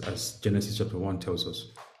 right, as Genesis chapter 1 tells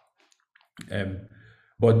us.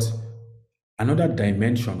 But another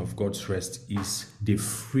dimension of God's rest is the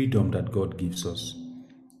freedom that God gives us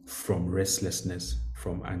from restlessness,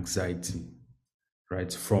 from anxiety,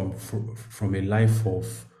 right? From a life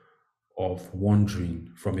of wandering,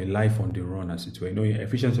 from a life on the run, as it were. In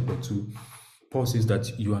Ephesians chapter 2, Paul says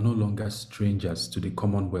that you are no longer strangers to the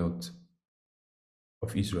commonwealth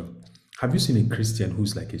of Israel. Have you seen a Christian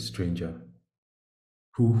who's like a stranger,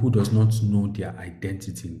 who does not know their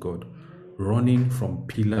identity in God, running from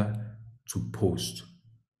pillar to post,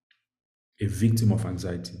 a victim of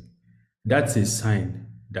anxiety? That's a sign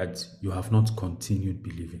that you have not continued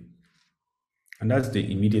believing. And that's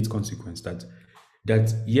the immediate consequence, that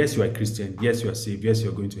yes, you are a Christian, yes, you are saved, yes,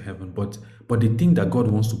 you're going to heaven, but the thing that God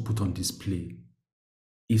wants to put on display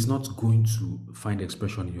is not going to find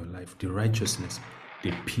expression in your life. The righteousness,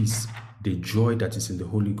 the peace, the joy that is in the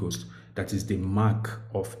Holy Ghost, that is the mark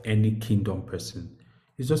of any kingdom person,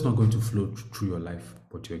 it's just not going to flow through your life,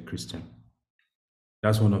 but you're a Christian.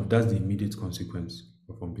 That's the immediate consequence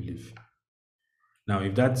of unbelief. Now,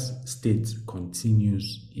 if that state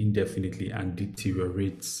continues indefinitely and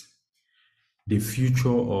deteriorates, the future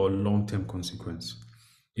or long-term consequence,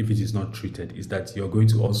 if it is not treated, is that you're going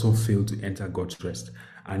to also fail to enter God's rest.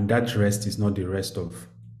 And that rest is not the rest of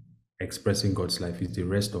expressing God's life, it's the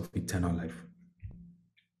rest of eternal life.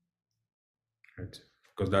 Right?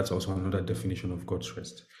 Because that's also another definition of God's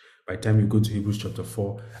rest. By the time you go to Hebrews chapter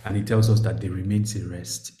 4, and it tells us that there remains a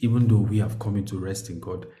rest, even though we have come into rest in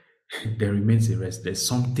God, there remains a rest. There's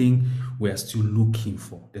something we are still looking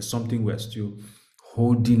for. There's something we are still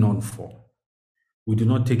holding on for. We do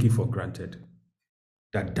not take it for granted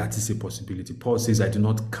that is a possibility. Paul says, I do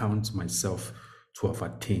not count myself to have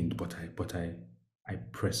attained, but I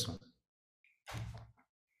press on.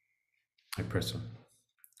 I press on.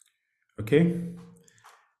 Okay?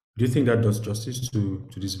 Do you think that does justice to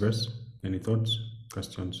this verse? Any thoughts,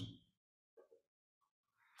 questions?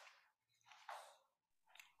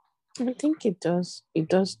 I think it does. It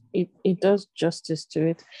does justice to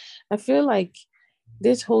it. I feel like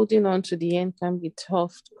this holding on to the end can be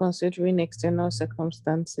tough considering external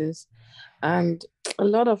circumstances, and a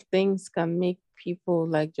lot of things can make people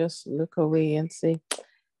like just look away and say,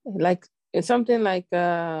 like it's something like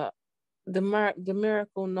the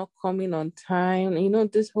miracle not coming on time.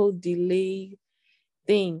 This whole delay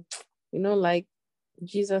thing. Like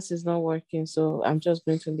Jesus is not working, so I'm just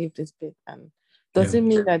going to leave this bit. And doesn't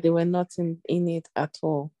mean that they were not in it at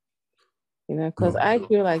all. Because I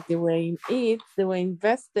feel like they were in it, they were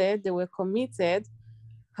invested, they were committed.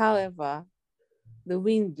 However, the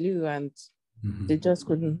wind blew and they just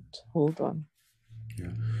couldn't hold on.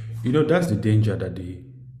 Yeah. That's the danger that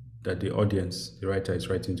the audience, the writer is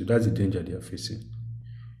writing to. That's the danger they are facing.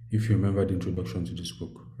 If you remember the introduction to this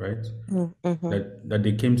book, right? That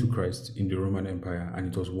they came to Christ in the Roman Empire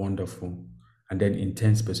and it was wonderful. And then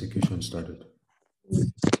intense persecution started.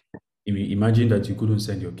 Imagine that you couldn't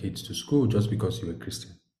send your kids to school just because you were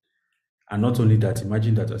Christian. And not only that,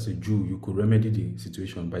 imagine that as a Jew, you could remedy the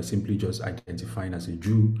situation by simply just identifying as a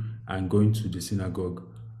Jew and going to the synagogue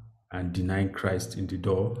and denying Christ in the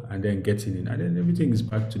door and then getting in. And then everything is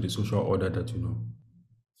back to the social order that you know.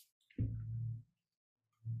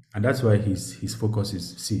 And that's why his focus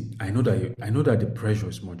is, see, I know that the pressure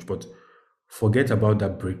is much, but forget about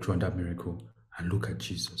that breakthrough and that miracle and look at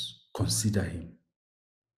Jesus. Consider him.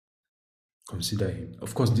 Consider him.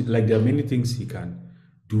 Of course, there are many things he can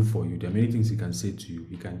do for you. There are many things he can say to you.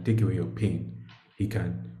 He can take away your pain. He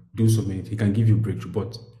can do so many things. He can give you breakthrough,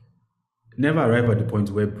 but never arrive at the point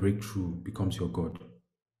where breakthrough becomes your God. It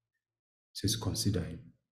says, consider him.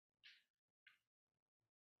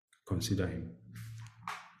 Consider him.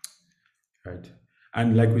 Right?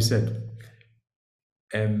 And like we said,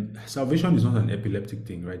 salvation is not an epileptic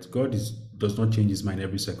thing, right? God does not change his mind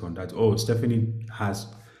every second. That, Stephanie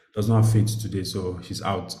does not have faith today, so she's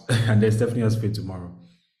out. And then Stephanie has faith tomorrow.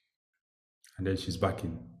 And then she's back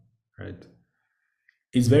in, right?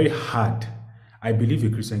 It's very hard. I believe a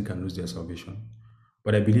Christian can lose their salvation,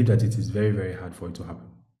 but I believe that it is very, very hard for it to happen.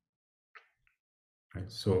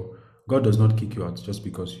 Right? So God does not kick you out just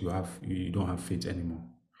because you don't have faith anymore.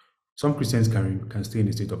 Some Christians can stay in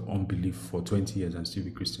a state of unbelief for 20 years and still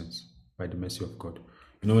be Christians by the mercy of God.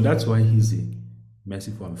 That's why he's a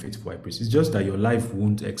merciful and faithful high priest. It's just that your life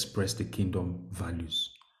won't express the kingdom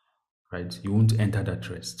values, right? You won't enter that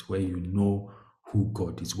rest where you know who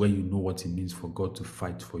God is, where you know what it means for God to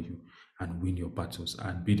fight for you and win your battles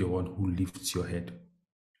and be the one who lifts your head.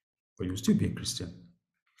 But you'll still be a Christian.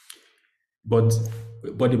 But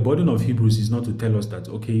the burden of Hebrews is not to tell us that,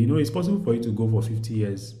 okay, it's possible for you to go for 50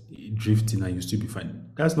 years drifting and you still be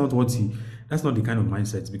fine. That's not the kind of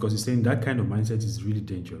mindset, because he's saying that kind of mindset is really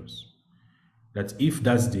dangerous. That if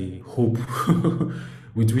that's the hope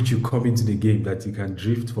with which you come into the game, that you can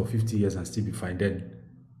drift for 50 years and still be fine, then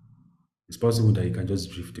it's possible that you can just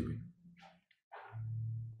drift away.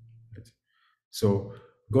 Right? So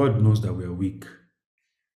God knows that we are weak,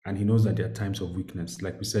 and he knows that there are times of weakness.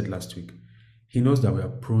 Like we said last week, he knows that we are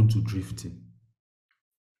prone to drifting.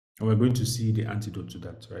 And we're going to see the antidote to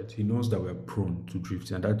that, right? He knows that we're prone to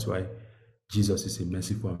drift, and that's why Jesus is a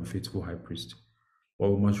merciful and faithful high priest.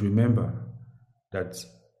 But we must remember that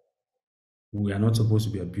we are not supposed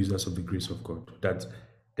to be abusers of the grace of God, that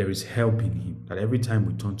there is help in Him, that every time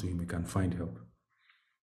we turn to Him, we can find help.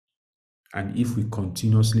 And if we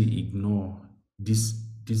continuously ignore this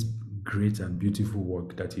great and beautiful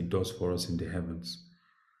work that He does for us in the heavens,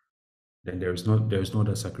 then there is no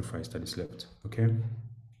other sacrifice that is left. Okay?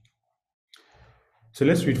 So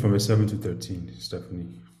let's read from verse 7 to 13, Stephanie.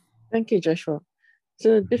 Thank you, Joshua.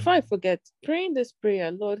 So before I forget, praying this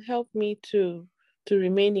prayer, Lord, help me to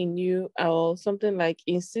remain in you, or something like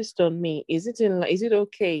insist on me. Is it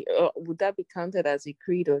okay? Or would that be counted as a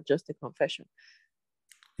creed or just a confession?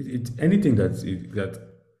 Anything that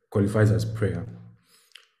qualifies as prayer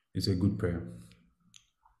is a good prayer.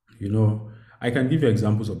 You know, I can give you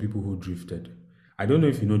examples of people who drifted. I don't know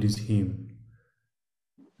if you know this hymn,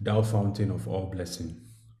 Thou Fountain of All Blessing,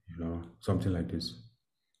 something like this.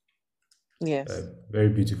 Yes. Very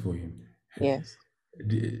beautiful hymn. Yes.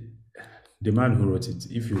 The man who wrote it,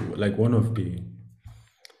 if you like, one of the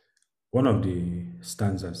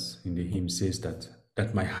stanzas in the hymn says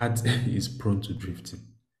that my heart is prone to drifting.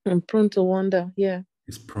 I'm prone to wander. Yeah.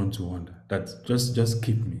 It's prone to wander. That just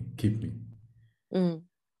keep me. Mm.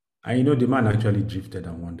 And the man actually drifted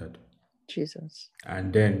and wandered. Jesus.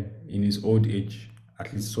 And then in his old age,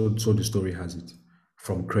 at least so the story has it,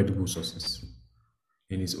 from credible sources,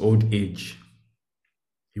 in his old age,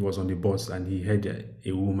 he was on the bus and he heard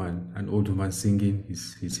an old woman singing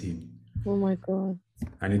his hymn. Oh my God.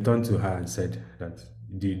 And he turned to her and said that,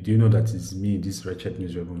 do you know that it's me, this wretched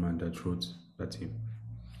miserable man, that wrote that hymn?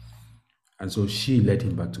 And so she led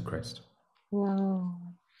him back to Christ. Wow.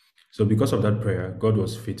 So because of that prayer, God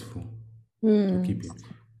was faithful to keep him.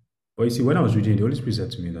 But you see, when I was reading, the Holy Spirit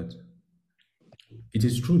said to me that it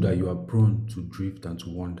is true that you are prone to drift and to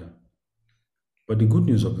wander. But the good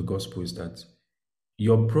news of the gospel is that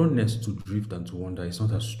your proneness to drift and to wander is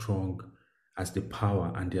not as strong as the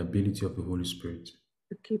power and the ability of the Holy Spirit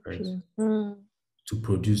to keep right? you. To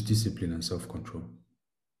produce discipline and self-control.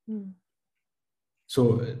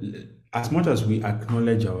 So as much as we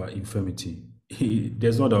acknowledge our infirmity,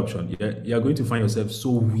 there's no other option. You're going to find yourself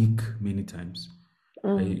so weak many times.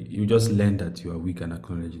 You just learn that you are weak and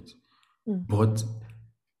acknowledge it. But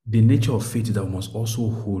the nature of faith is that we must also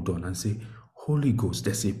hold on and say, Holy Ghost,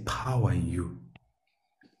 there's a power in you.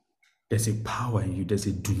 There's a power in you. There's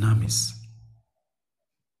a dunamis.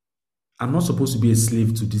 I'm not supposed to be a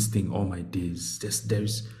slave to this thing all my days.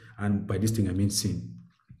 There's, and by this thing I mean sin.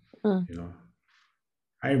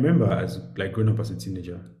 I remember as growing up as a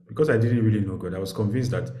teenager, because I didn't really know God, I was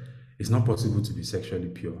convinced that it's not possible to be sexually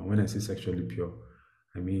pure. And when I say sexually pure,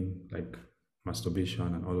 I mean like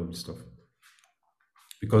masturbation and all of this stuff.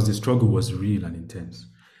 Because the struggle was real and intense.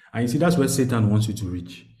 And you see, that's where Satan wants you to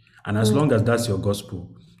reach. And as long as that's your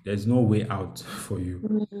gospel, there's no way out for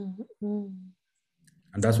you.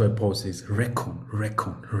 And that's why Paul says, reckon,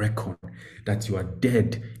 that you are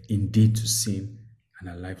dead indeed to sin and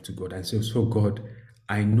alive to God. And so God,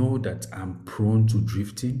 I know that I'm prone to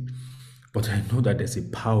drifting, but I know that there's a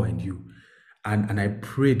power in you. And I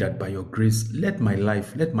pray that by your grace, let my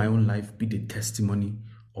own life be the testimony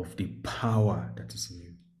of the power that is in you.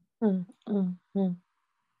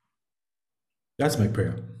 That's my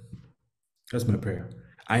prayer.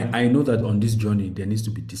 I know that on this journey, there needs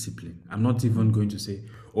to be discipline. I'm not even going to say,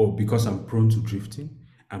 because I'm prone to drifting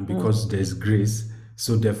and because there's grace,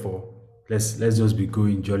 so therefore, let's just be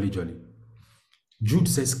going jolly. Jude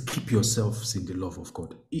says, keep yourselves in the love of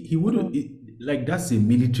God. He wouldn't, that's a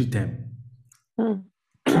military term.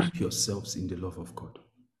 Keep yourselves in the love of God.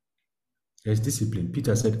 There's discipline.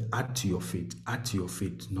 Peter said, add to your faith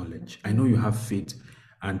knowledge. I know you have faith,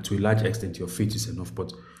 and to a large extent, your faith is enough,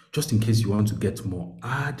 but just in case you want to get more,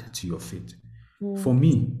 add to your faith. For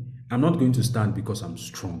me, I'm not going to stand because I'm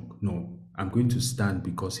strong. No, I'm going to stand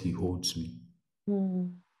because he holds me.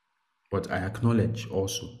 But I acknowledge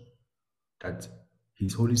also that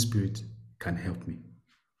his Holy Spirit can help me.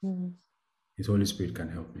 His Holy Spirit can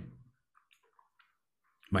help me.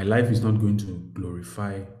 My life is not going to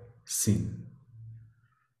glorify sin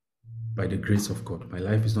by the grace of God. My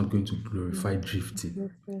life is not going to glorify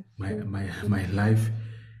drifting. My life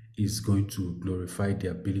is going to glorify the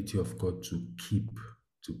ability of God to keep.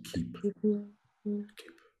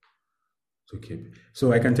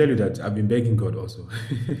 So I can tell you that I've been begging God also.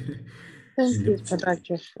 Thank you for that,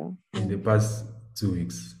 Joshua. In the past 2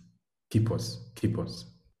 weeks, keep us. Keep us.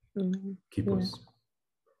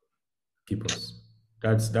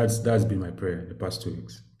 That's been my prayer the past 2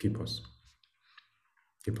 weeks. Keep us.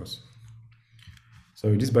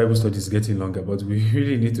 Sorry, this Bible study is getting longer, but we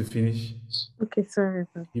really need to finish Okay, sorry.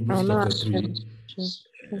 Hebrews I'll not chapter ask you 3. questions.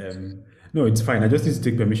 No, it's fine. I just need to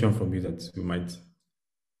take permission from you that we might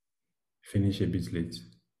finish a bit late,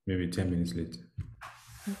 maybe 10 minutes late.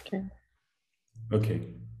 Okay. Okay.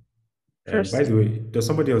 By First, the way, does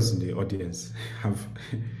somebody else in the audience have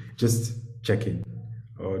just checking?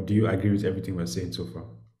 Or do you agree with everything we're saying so far?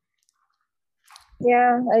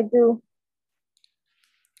 Yeah, I do.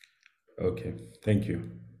 Okay, thank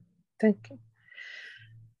you. thank you.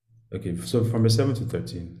 Okay, so from verse 7 to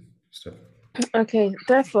 13, start. Okay,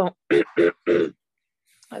 therefore,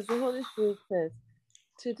 as the Holy Spirit says,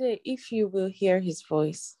 today, if you will hear his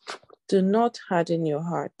voice, do not harden your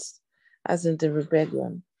hearts, as in the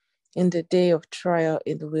rebellion, in the day of trial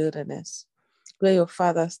in the wilderness, where your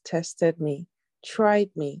fathers tested me,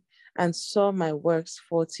 tried me, and saw my works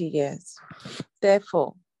 40 years.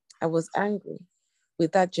 Therefore, I was angry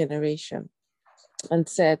with that generation and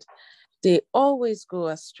said, they always go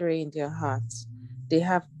astray in their hearts. They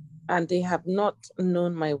have not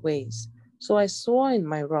known my ways. So I swore in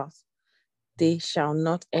my wrath, they shall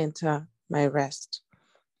not enter my rest.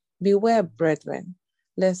 Beware, brethren,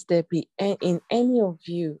 lest there be in any of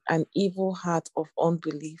you an evil heart of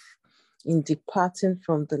unbelief in departing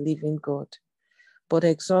from the living God. But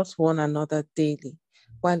exhort one another daily,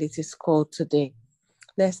 while it is called today,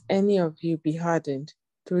 lest any of you be hardened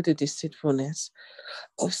through the deceitfulness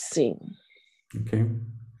of sin. Okay.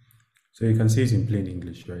 So you can see it in plain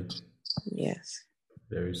English, right? Yes.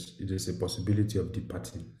 It is a possibility of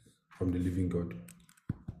departing from the living God.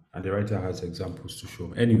 And the writer has examples to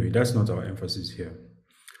show. Anyway, that's not our emphasis here.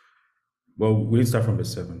 Well, we'll start from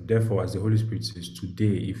verse 7. Therefore, as the Holy Spirit says,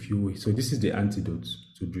 today, if you... So this is the antidote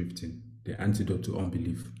to drifting, the antidote to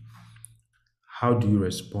unbelief. How do you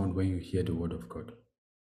respond when you hear the word of God?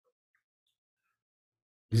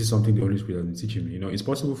 This is something the Holy Spirit has been teaching me. You know, it's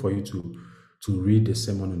possible for you to read the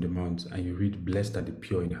Sermon on the Mount and you read, blessed are the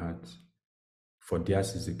pure in heart, for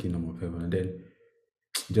theirs is the kingdom of heaven. And then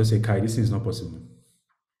you just say, Kai, this is not possible.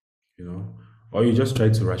 You know, or you just try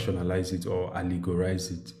to rationalize it or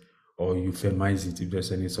allegorize it or euphemize it, if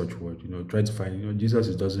there's any such word. You know, try to find,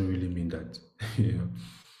 Jesus doesn't really mean that. You know,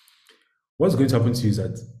 what's going to happen to you is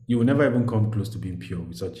that you will never even come close to being pure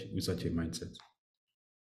with such a mindset.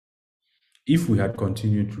 If we had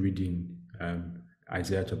continued reading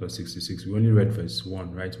Isaiah chapter 66, we only read verse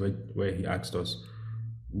 1, right? Where he asked us,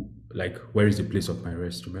 like, where is the place of my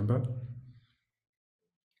rest? Remember?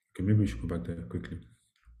 Okay, maybe we should go back there quickly.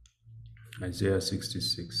 Isaiah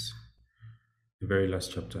 66, the very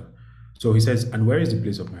last chapter. So he says, and where is the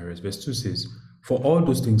place of my rest? Verse 2 says, for all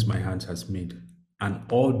those things my hand has made, and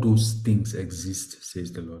all those things exist,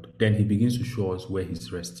 says the Lord. Then he begins to show us where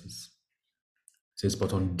his rest is. He says,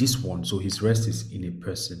 but on this one, so his rest is in a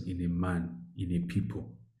person, in a man, in a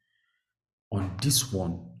people. On this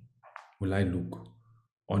one will I look,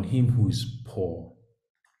 on him who is poor.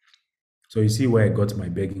 So you see where I got my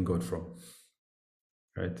begging God from,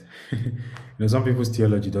 right? Some people's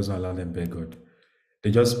theology doesn't allow them beg God.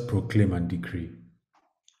 They just proclaim and decree.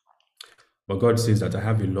 But God says that I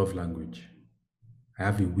have a love language. I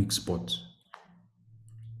have a weak spot.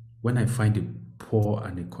 When I find a poor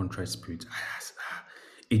and a contrite spirit,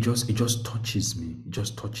 it just touches me. It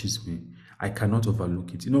just touches me. I cannot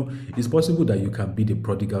overlook it. It's possible that you can be the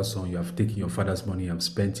prodigal son. You have taken your father's money, you have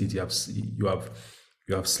spent it, you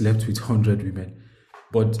have slept with 100 women.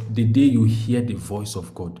 But the day you hear the voice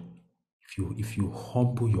of God, if you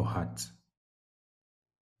humble your heart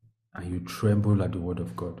and you tremble at the word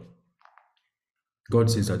of God, God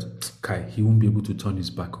says that, Kai, he won't be able to turn his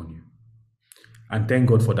back on you. And thank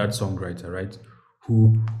God for that songwriter, right?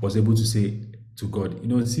 Who was able to say to God,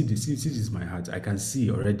 see this is my heart. I can see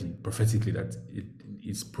already prophetically that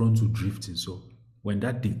it's prone to drifting. So when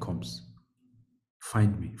that day comes,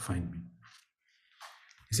 find me.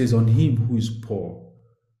 He says, on him who is poor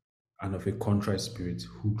and of a contrite spirit,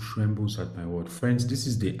 who trembles at my word. Friends, this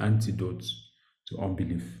is the antidote to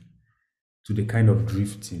unbelief, to the kind of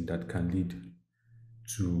drifting that can lead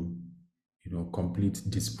to, complete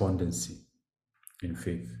despondency in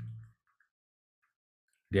faith.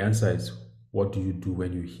 The answer is, what do you do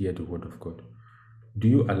when you hear the word of God? Do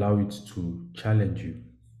you allow it to challenge you?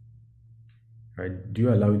 Right? Do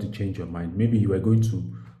you allow it to change your mind? Maybe you are going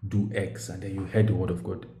to do X and then you heard the word of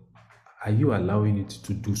God. Are you allowing it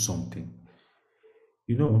to do something?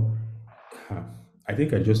 I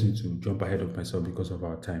think I just need to jump ahead of myself because of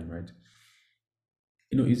our time, right?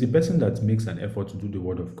 It's a person that makes an effort to do the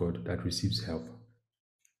word of God that receives help.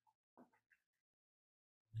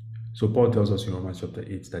 So Paul tells us in Romans chapter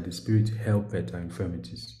 8 that the Spirit helpeth our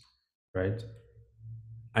infirmities, right?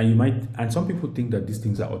 And some people think that these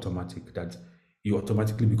things are automatic, that you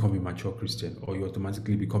automatically become a mature Christian or you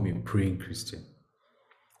automatically become a praying Christian.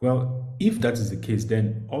 Well, if that is the case,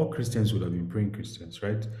 then all Christians would have been praying Christians,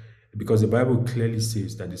 right? Because the Bible clearly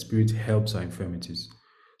says that the Spirit helps our infirmities.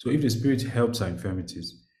 So if the Spirit helps our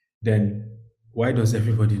infirmities, then why does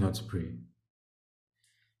everybody not pray?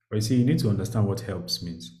 But you see, you need to understand what helps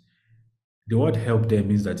means. The word help there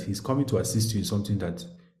means that He's coming to assist you in something that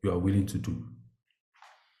you are willing to do.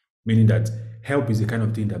 Meaning that help is the kind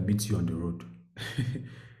of thing that meets you on the road.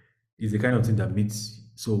 It's the kind of thing that meets.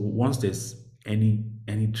 So once there's any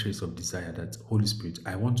trace of desire that Holy Spirit,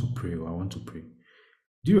 I want to pray or I want to pray.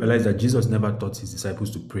 Do you realize that Jesus never taught his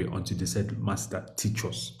disciples to pray until they said, Master, teach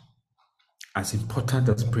us? As important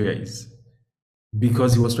as prayer is,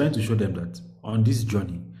 because he was trying to show them that on this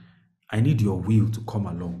journey, I need your will to come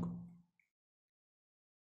along.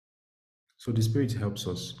 So the Spirit helps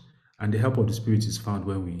us, and the help of the Spirit is found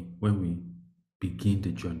when we begin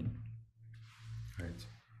the journey. Right.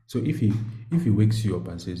 So if he wakes you up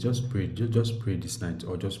and says, just pray this night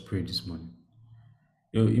or just pray this morning,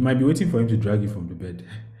 you might be waiting for him to drag you from the bed,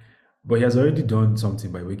 but he has already done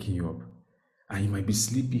something by waking you up. And you might be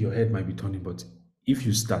sleepy, your head might be turning, but if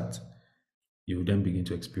you start, you will then begin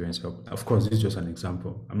to experience help. Of course, this is just an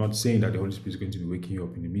example. I'm not saying that the Holy Spirit is going to be waking you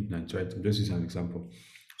up in the midnight, right? I'm just using an example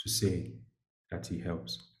to say that he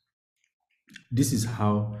helps. This is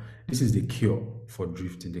the cure for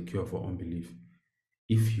drifting, the cure for unbelief.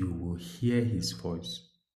 If you will hear his voice,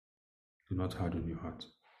 do not harden your heart.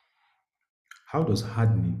 How does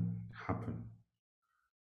hardening happen?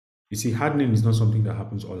 You see, hardening is not something that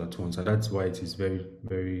happens all at once, and that's why it is very,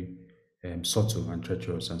 very subtle and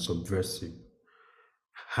treacherous and subversive.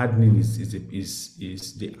 Hardening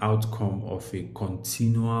is the outcome of a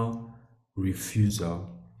continual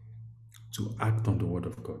refusal to act on the word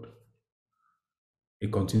of God. A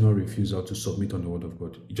continual refusal to submit on the word of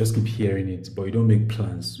God. You just keep hearing it, but you don't make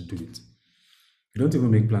plans to do it. You don't even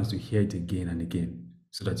make plans to hear it again and again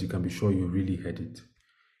so that you can be sure you really heard it.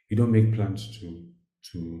 You don't make plans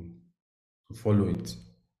to follow it,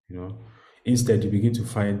 Instead, you begin to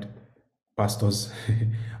find pastors.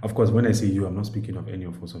 Of course, when I say you, I'm not speaking of any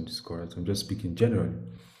of us on Discord. I'm just speaking generally.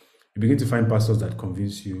 You begin to find pastors that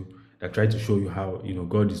convince you, that try to show you how,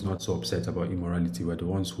 God is not so upset about immorality. We're the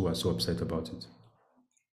ones who are so upset about it.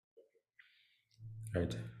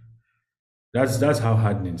 Right? That's how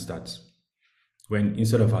hardening starts. When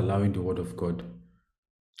instead of allowing the word of God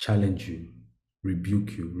challenge you,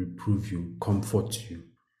 rebuke you, reprove you, comfort you,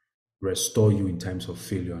 restore you in times of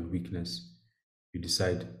failure and weakness, you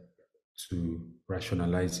decide to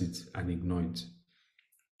rationalize it and ignore it.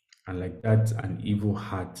 And like that, an evil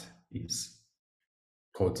heart is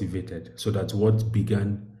cultivated, so that what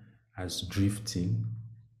began as drifting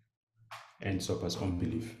ends up as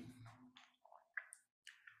unbelief.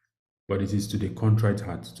 But it is to the contrite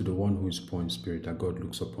heart, to the one who is poor in spirit, that God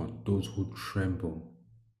looks upon, those who tremble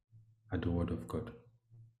at the word of God.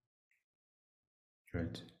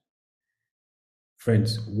 Right?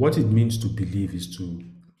 Friends, what it means to believe is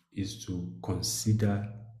to consider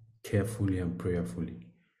carefully and prayerfully,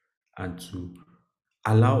 and to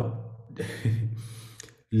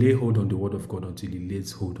lay hold on the word of God until he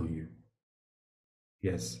lays hold on you.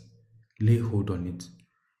 Yes, lay hold on it.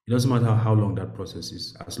 It doesn't matter how long that process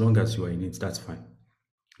is. As long as you are in it, that's fine.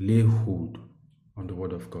 Lay hold on the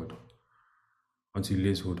word of God until he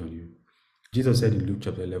lays hold on you. Jesus said in Luke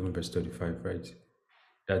chapter 11, verse 35, right?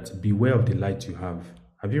 That beware of the light you have.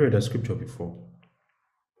 Have you read that scripture before?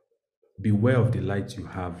 Beware of the light you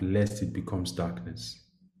have, lest it becomes darkness.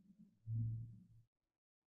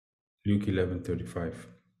 Luke 11:35. It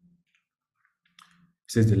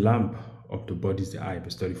says, the lamp of the body is the eye,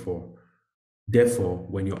 verse 34. Therefore,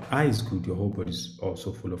 when your eye is good, your whole body is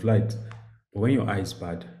also full of light. But when your eye is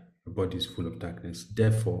bad, your body is full of darkness.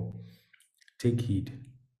 Therefore, take heed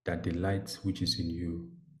that the light which is in you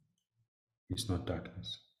is not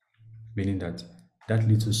darkness. Meaning that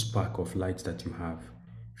little spark of light that you have,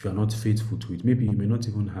 if you are not faithful to it, maybe you may not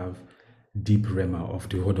even have deep rhema of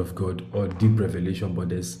the word of God or deep revelation, but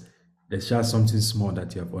there's just something small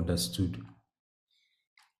that you have understood.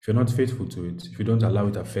 If you're not faithful to it, if you don't allow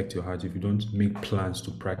it to affect your heart, if you don't make plans to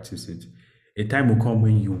practice it, a time will come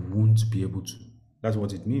when you won't be able to. That's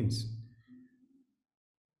what it means.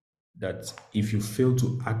 That if you fail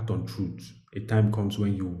to act on truth, a time comes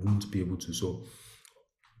when you won't be able to. So,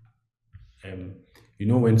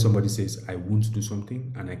 when somebody says, I won't do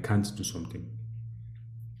something and I can't do something,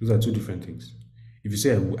 those are two different things. If you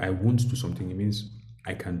say, I won't do something, it means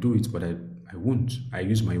I can do it, but I won't. I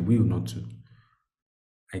use my will not to.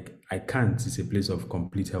 I can't is a place of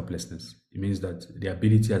complete helplessness. It means that the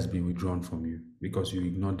ability has been withdrawn from you because you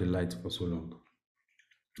ignored the light for so long.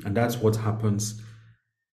 And that's what happens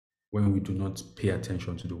when we do not pay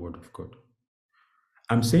attention to the word of God.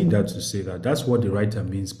 I'm saying that to say that that's what the writer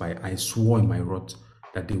means by I swore in my wrath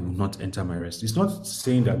that they will not enter my rest. It's not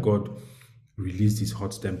saying that God released his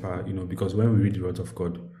hot temper, because when we read the word of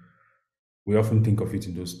God, we often think of it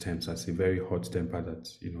in those terms as a very hot temper that,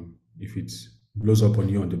 if it blows up on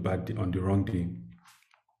you on the bad day, on the wrong day,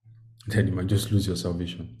 then you might just lose your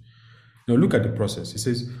salvation. Now look at the process. It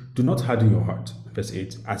says, do not harden your heart, verse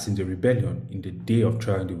 8, as in the rebellion in the day of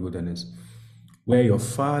trial in the wilderness, where your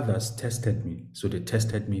fathers tested me. So they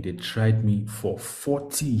tested me, they tried me for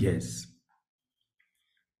 40 years.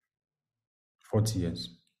 40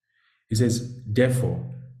 years. It says, therefore,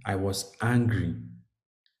 I was angry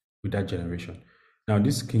with that generation. Now,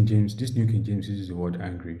 this New King James uses the word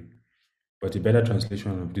angry, but a better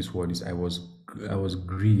translation of this word is I was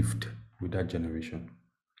grieved with that generation.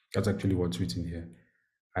 That's actually what's written here.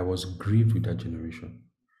 I was grieved with that generation.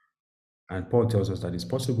 And Paul tells us that it's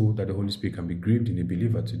possible that the Holy Spirit can be grieved in a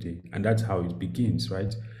believer today. And that's how it begins,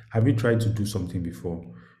 right? Have you tried to do something before?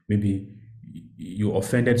 Maybe you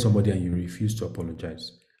offended somebody and you refuse to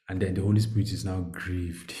apologize. And then the Holy Spirit is now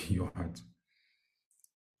grieved in your heart.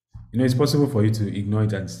 It's possible for you to ignore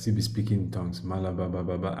it and still be speaking in tongues,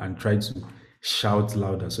 and try to shout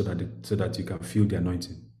louder so that you can feel the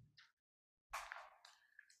anointing.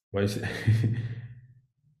 But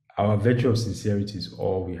our virtue of sincerity is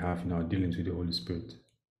all we have in our dealings with the Holy Spirit.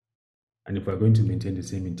 And if we're going to maintain the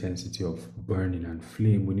same intensity of burning and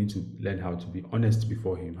flame, we need to learn how to be honest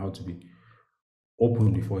before Him, how to be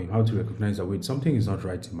open before Him, how to recognize that, wait, something is not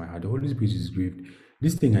right in my heart. The Holy Spirit is grieved.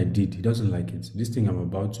 This thing I did, He doesn't like it. This thing I'm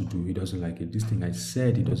about to do, He doesn't like it. This thing I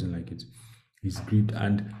said, He doesn't like it. He's grieved.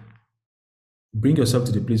 And bring yourself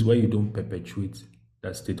to the place where you don't perpetuate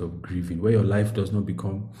that state of grieving, where your life does not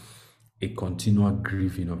become a continual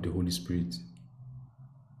grieving of the Holy Spirit,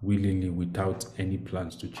 willingly, without any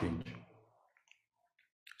plans to change.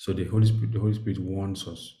 So the Holy Spirit warns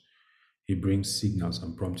us. He brings signals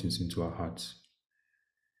and promptings into our hearts.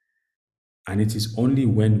 And it is only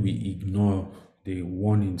when we ignore the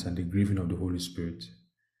warnings and the grieving of the Holy Spirit.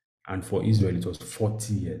 And for Israel, it was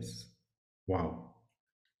 40 years. Wow.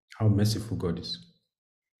 How merciful God is.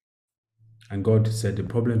 And God said, the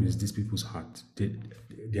problem is these people's heart.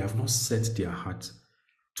 They have not set their heart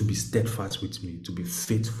to be steadfast with me, to be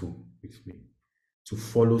faithful with me, to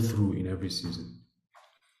follow through in every season.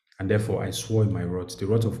 And therefore, I swore in my wrath. The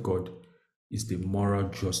wrath of God is the moral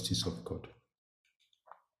justice of God.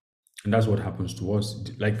 And that's what happens to us.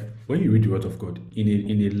 Like when you read the word of God,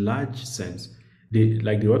 in a large sense, the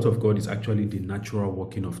word of God is actually the natural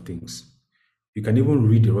working of things. You can even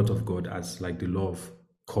read the word of God as like the law of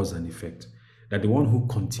cause and effect. That the one who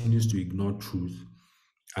continues to ignore truth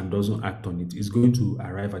and doesn't act on it is going to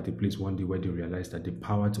arrive at a place one day where they realize that the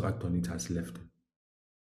power to act on it has left them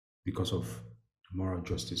because of the moral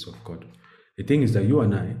justice of God. The thing is that you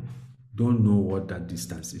and I don't know what that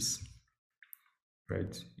distance is.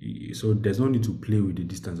 Right? So there's no need to play with the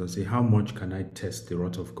distance and say, how much can I test the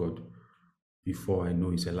wrath of God before I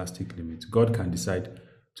know its elastic limit? God can decide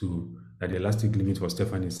that the elastic limit for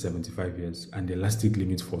Stephan is 75 years and the elastic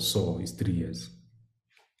limit for Saul is 3 years.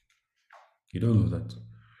 You don't know that.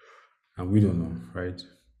 And we don't know, right?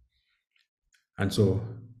 And so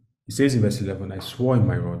it says in verse 11, I swore in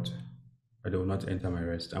my wrath that they will not enter my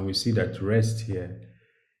rest. And we see that rest here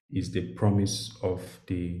is the promise of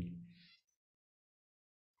the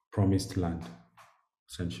promised land,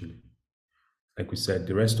 essentially. Like we said,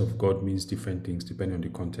 the rest of God means different things depending on the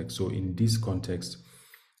context. So in this context,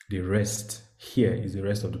 the rest here is the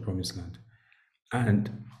rest of the promised land.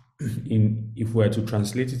 And if we were to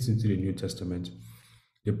translate it into the New Testament,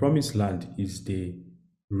 the promised land is the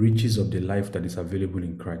riches of the life that is available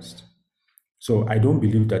in Christ. So I don't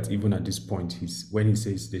believe that even at this point, when he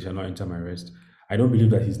says they shall not enter my rest, I don't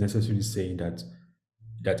believe that he's necessarily saying that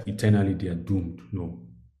eternally they are doomed. No,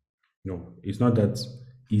 it's not that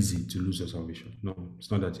easy to lose your salvation. No,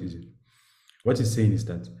 it's not that easy. What he's saying is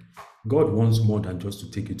that God wants more than just to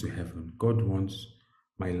take you to heaven. God wants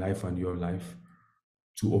my life and your life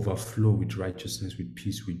to overflow with righteousness, with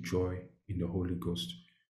peace, with joy in the Holy Ghost,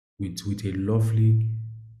 with a lovely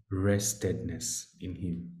restedness in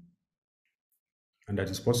Him. And that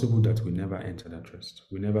it's possible that we never enter that rest.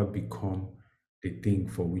 We never become the thing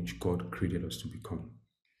for which God created us to become.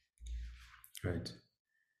 Right?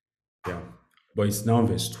 Yeah. But it's now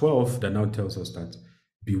verse 12 that now tells us that,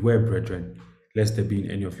 beware, brethren, lest there be in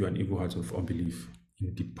any of you an evil heart of unbelief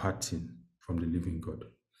in departing from the living God.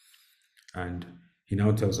 And he now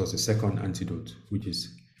tells us a second antidote, which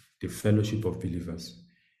is the fellowship of believers.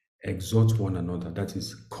 Exhort one another, that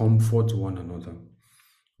is, comfort one another,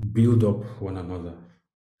 build up one another,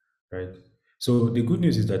 right? So the good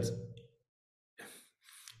news is that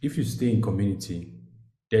if you stay in community,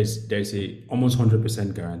 there's a almost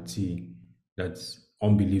 100% guarantee that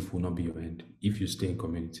unbelief will not be your end if you stay in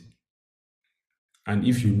community. And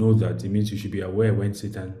if you know that, it means you should be aware when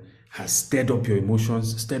Satan has stirred up your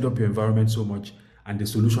emotions, stirred up your environment so much, and the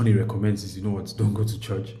solution he recommends is, you know what, don't go to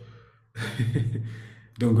church,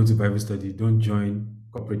 don't go to Bible study, don't join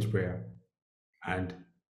corporate prayer. And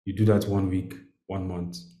you do that 1 week, 1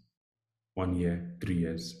 month, 1 year, 3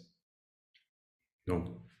 years.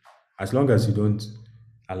 No. As long as you don't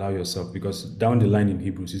allow yourself, because down the line in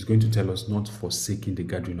Hebrews, it's going to tell us not forsaking the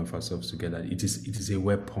gathering of ourselves together. It is a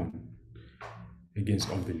weapon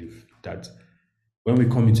against unbelief. That when we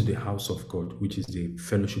come into the house of God, which is the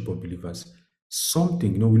fellowship of believers,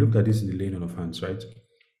 something, we looked at this in the laying on of hands, right?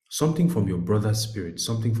 Something from your brother's spirit,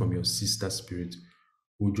 something from your sister's spirit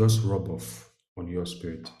will just rub off on your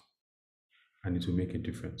spirit, and it will make a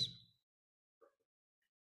difference.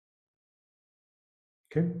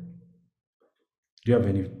 Okay? Do you have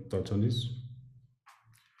any thoughts on this?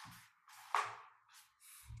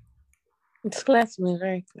 It's clear to me,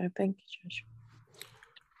 very clear. Thank you,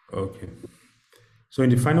 Joshua. Okay. So in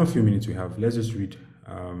the final few minutes we have, let's just read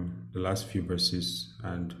the last few verses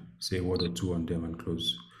and say a word or two on them and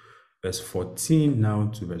close. Verse 14 now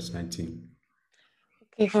to verse 19.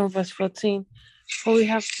 Okay, from verse 14. For we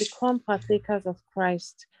have become partakers of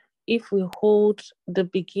Christ if we hold the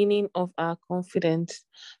beginning of our confidence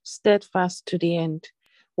steadfast to the end.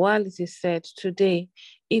 While it is said, today,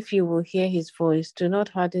 if you will hear his voice, do not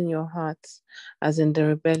harden your hearts as in the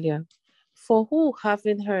rebellion. For who,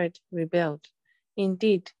 having heard, rebelled?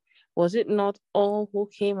 Indeed, was it not all who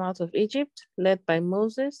came out of Egypt, led by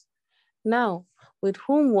Moses? Now, with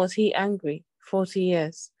whom was he angry 40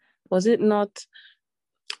 years? Was it not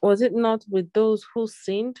with those who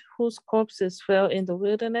sinned, whose corpses fell in the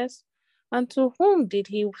wilderness? And to whom did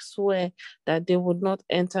he swear that they would not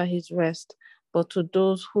enter his rest, but to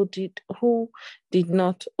those who did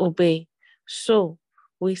not obey? So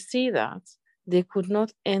we see that they could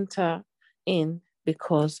not enter in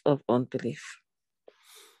because of unbelief.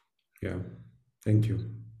 Yeah, thank you.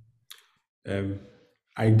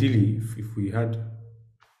 Ideally, if we had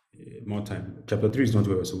more time, chapter 3 is not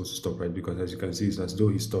where we're supposed to stop, right? Because as you can see, it's as though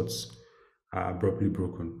his thoughts are abruptly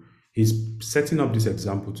broken. He's setting up this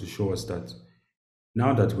example to show us that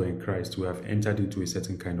now that we're in Christ, we have entered into a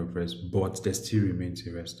certain kind of rest, but there still remains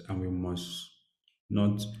a rest, and we must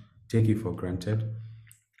not take it for granted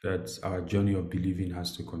that our journey of believing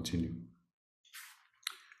has to continue.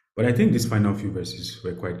 But I think these final few verses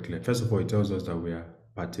were quite clear. First of all, it tells us that we are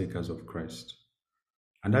partakers of Christ.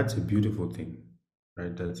 And that's a beautiful thing,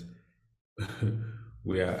 right? That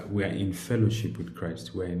we are in fellowship with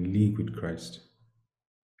Christ, we're in league with Christ.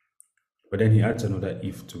 But then he adds another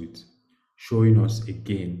if to it, showing us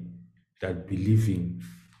again that believing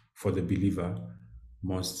for the believer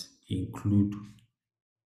must include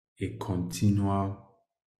a continual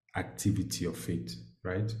activity of faith,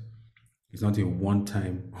 right? It's not a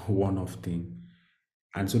one-time, one-off thing.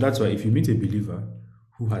 And so that's why if you meet a believer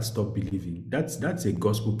who has stopped believing, that's a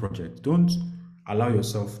gospel project. Don't allow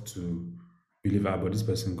yourself to believe, but this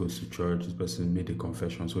person goes to church, this person made a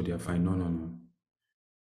confession, so they are fine. No.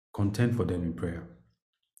 Contend for them in prayer.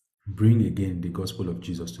 Bring again the gospel of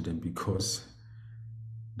Jesus to them, because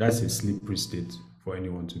that's a slippery state for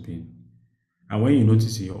anyone to be in. And when you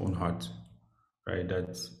notice in your own heart, right,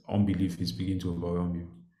 that unbelief is beginning to overwhelm you,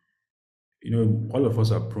 all of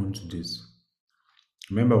us are prone to this.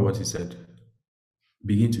 Remember what he said.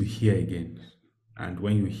 Begin to hear again. And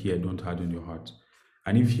when you hear, don't harden your heart.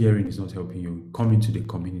 And if hearing is not helping you, come into the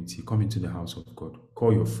community, come into the house of God.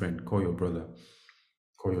 Call your friend, call your brother,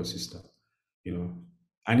 call your sister,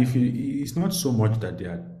 And if it's not so much that they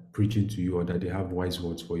are preaching to you or that they have wise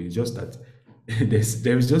words for you, it's just that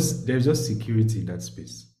there's just security in that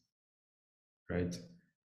space, right?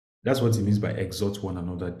 That's what it means by exhort one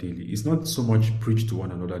another daily. It's not so much preach to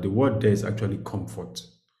one another. The word there is actually comfort.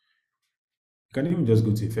 You can even just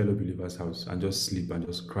go to a fellow believer's house and just sleep and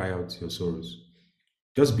just cry out your sorrows.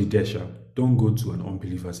 Just be there, sha. Don't go to an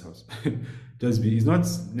unbeliever's house. It's not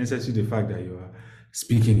necessarily the fact that you are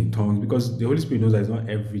speaking in tongues, because the Holy Spirit knows that it's not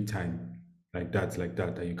every time like that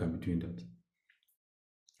you can be doing that.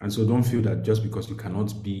 And so don't feel that just because you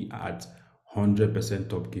cannot be at 100%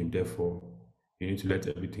 top game, therefore you need to let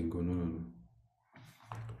everything go. No.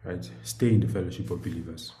 Right? Stay in the fellowship of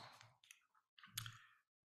believers.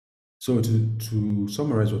 So to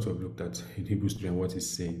summarize what we've looked at in Hebrews 3 and what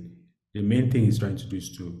he's saying, the main thing he's trying to do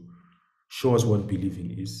is to show us what believing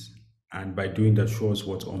is, and by doing that, show us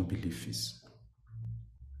what unbelief is.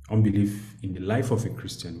 Unbelief in the life of a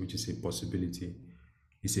Christian, which is a possibility,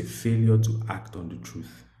 is a failure to act on the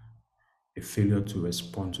truth, a failure to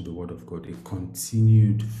respond to the word of God, a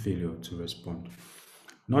continued failure to respond.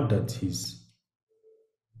 Not that he's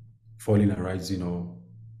falling and rising or,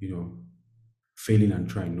 failing and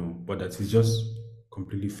trying, no, but that he's just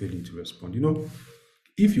completely failing to respond.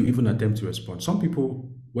 If you even attempt to respond, some people,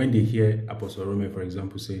 when they hear Apostle Rome, for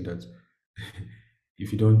example, saying that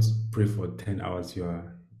if you don't pray for 10 hours,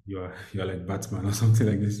 you're like Batman or something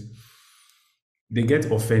like this, they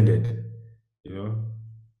get offended,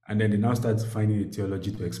 and then they now start finding a theology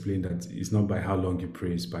to explain that it's not by how long you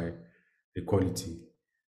pray, it's by the quality,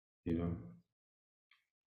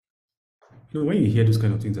 when you hear those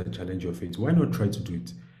kind of things that challenge your faith, why not try to do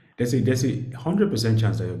it? There's a 100%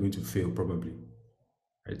 chance that you're going to fail, probably,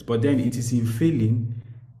 right? But then it is in failing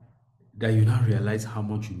that you now realize how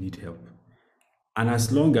much you need help. And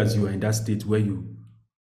as long as you are in that state where you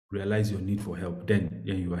realize your need for help, then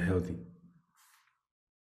you are healthy.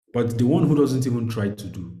 But the one who doesn't even try to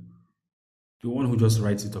do, the one who just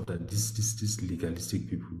writes it off that this legalistic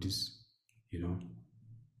people,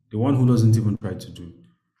 the one who doesn't even try to do,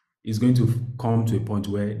 is going to come to a point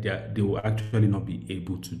where they will actually not be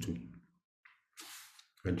able to do.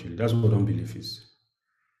 Eventually, that's what unbelief is.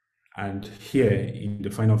 And here in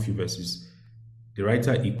the final few verses, the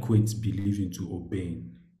writer equates believing to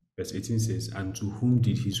obeying. Verse 18 says, "And to whom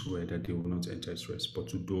did he swear that they will not enter his rest, but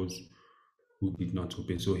to those who did not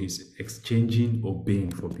obey?" So he's exchanging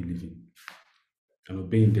obeying for believing. And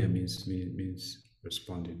obeying there means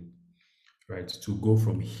responding, right? To go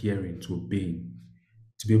from hearing to obeying.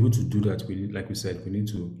 To be able to do that, we need, like we said, we need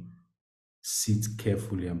to sit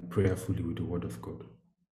carefully and prayerfully with the word of God.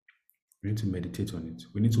 We need to meditate on it.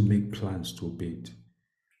 We need to make plans to obey it.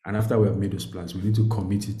 And after we have made those plans, we need to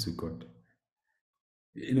commit it to God.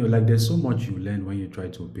 Like there's so much you learn when you try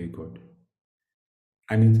to obey God.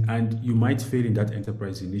 And you might fail in that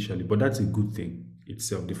enterprise initially, but that's a good thing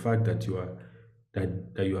itself. The fact that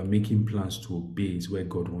you are making plans to obey is where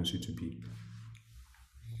God wants you to be.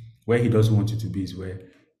 Where he doesn't want you to be is where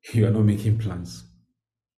you are not making plans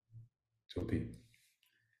to obey.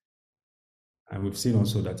 And we've seen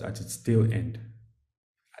also that at its tail end,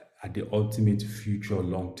 at the ultimate future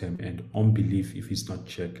long-term end, unbelief, if it's not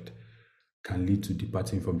checked, can lead to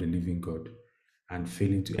departing from the living God and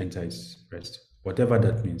failing to enter his rest. Whatever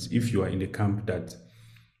that means, if you are in the camp that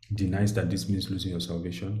denies that this means losing your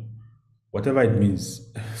salvation, whatever it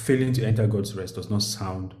means, failing to enter God's rest does not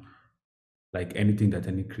sound like anything that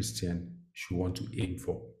any Christian should want to aim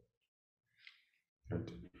for.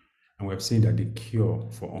 Right? And we have seen that the cure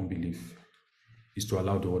for unbelief is to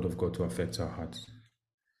allow the word of God to affect our hearts.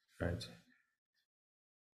 Right?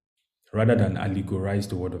 Rather than allegorize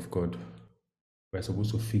the word of God, we're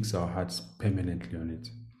supposed to fix our hearts permanently on it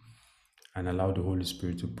and allow the Holy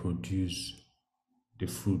Spirit to produce the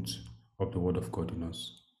fruit of the word of God in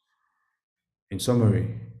us. In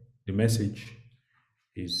summary, the message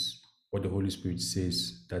is what the Holy Spirit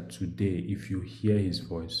says, that today, if you hear his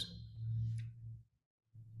voice,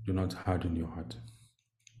 do not harden your heart.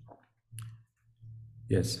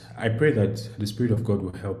 Yes, I pray that the Spirit of God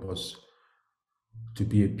will help us to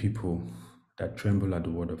be a people that tremble at the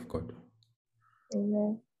word of God.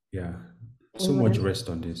 Amen. Yeah. So much rest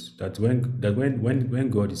on this. That when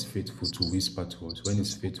God is faithful to whisper to us, when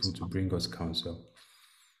he's faithful to bring us counsel,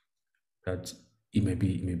 that it may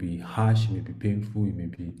be harsh, it may be painful, it may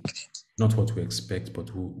be not what we expect,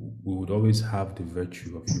 but we would always have the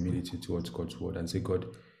virtue of humility towards God's word and say, God,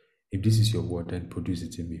 if this is your word, then produce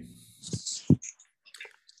it in me.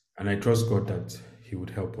 And I trust God that he would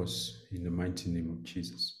help us in the mighty name of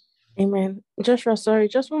Jesus. Amen. Joshua, sorry,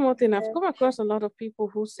 just one more thing. I've come across a lot of people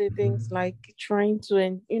who say things like trying to,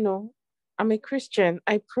 and I'm a Christian,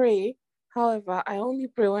 I pray. However, I only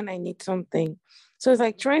pray when I need something. So it's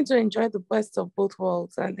like trying to enjoy the best of both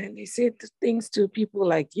worlds. And then they say things to people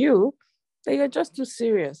like you that you're just too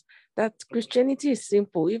serious. That Christianity is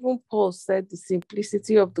simple. Even Paul said the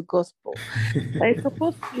simplicity of the gospel.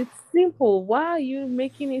 It's simple. Why are you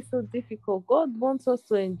making it so difficult? God wants us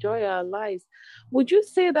to enjoy our lives. Would you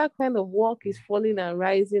say that kind of walk is falling and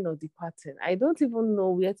rising or departing? I don't even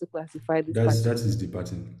know where to classify this. That is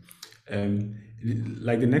departing.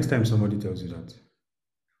 Like the next time somebody tells you that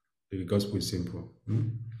the gospel is simple,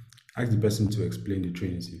 ask the person to explain the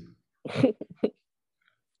Trinity.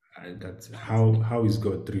 That how is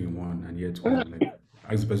God 3 in 1 and yet one? Like,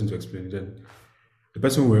 ask the person to explain it. Then the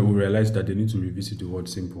person will realize that they need to revisit the word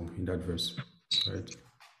simple in that verse, right?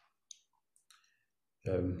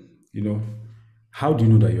 You know, how do you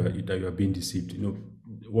know that you are being deceived? You know,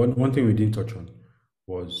 one thing we didn't touch on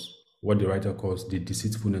was what the writer calls the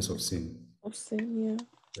deceitfulness of sin, Of sin, yeah.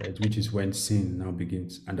 right? Which is when sin now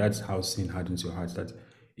begins, and that's how sin hardens your heart. That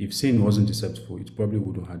if sin wasn't deceitful, it probably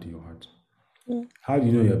wouldn't harden your heart. How do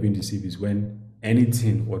you know you're being deceived? Is when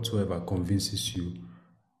anything whatsoever convinces you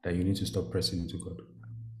that you need to stop pressing into God.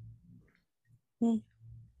 Mm.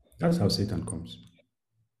 That's how Satan comes.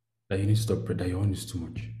 That you need to stop praying, that your own is too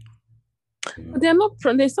much. You know? But they're not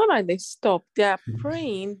praying. It's not like they stop. They are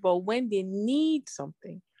praying, but when they need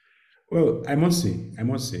something. Well, I must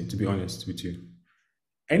say, to be honest with you,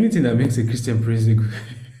 anything that makes a Christian pray is a good,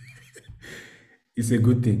 is a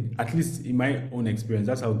good thing. At least in my own experience,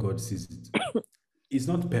 that's how God sees it. It's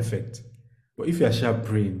not perfect, but if you're sharp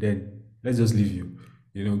praying, then let's just leave you.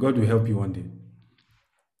 You know, God will help you one day.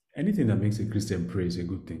 Anything that makes a Christian pray is a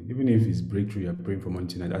good thing. Even if it's breakthrough, you're praying for morning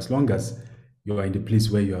to night. As long as you are in the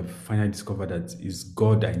place where you have finally discovered that is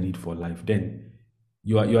God I need for life, then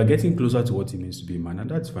you are getting closer to what it means to be a man,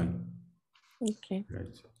 and that's fine. Okay.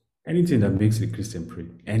 Right. Anything that makes a Christian pray,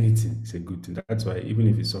 anything is a good thing. That's why even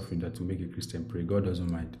if it's suffering that will make a Christian pray, God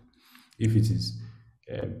doesn't mind. If it is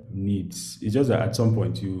needs, it's just that at some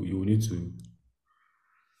point you will need to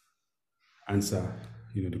answer,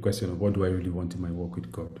 the question of what do I really want in my walk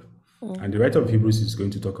with God. And the writer of Hebrews is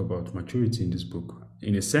going to talk about maturity in this book.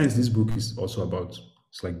 In a sense, this book is also about,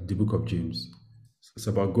 it's like the book of James. It's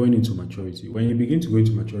about going into maturity. When you begin to go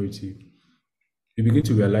into maturity, you begin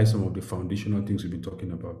to realize some of the foundational things we've been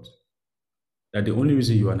talking about. That the only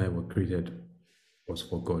reason you and I were created was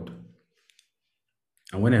for God.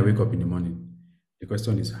 And when I wake up in the morning, the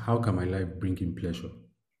question is, how can my life bring him pleasure?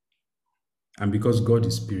 And because God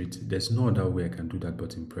is spirit, there's no other way I can do that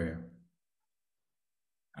but in prayer.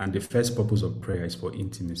 And the first purpose of prayer is for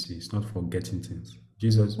intimacy. It's not for getting things.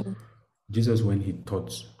 Jesus, when he taught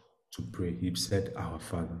to pray, he said, Our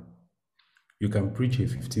Father. You can preach a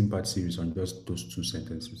 15-part series on just those two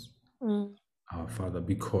sentences. Our Father,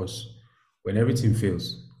 because when everything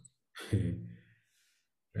fails,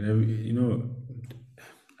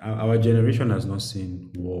 our generation has not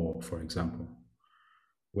seen war, for example,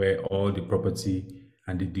 where all the property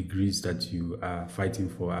and the degrees that you are fighting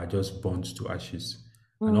for are just burnt to ashes,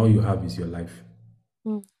 and all you have is your life.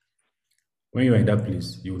 When you are in that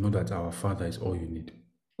place, you will know that our Father is all you need.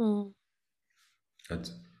 That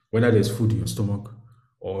whether there's food in your stomach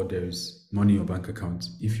or there is money in your bank account,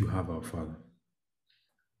 if you have our Father,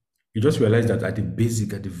 you just realize that at the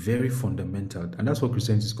basic, at the very fundamental, and that's what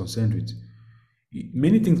Christianity is concerned with.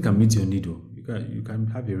 Many things can meet your need. You can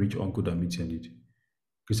have a rich uncle that meets your need.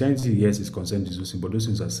 Christianity, yes, is concerned with those things, but those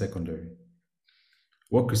things are secondary.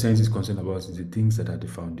 What Christianity is concerned about is the things that are the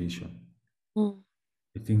foundation,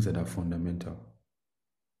 the things that are fundamental.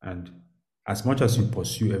 And as much as you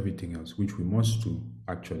pursue everything else, which we must do,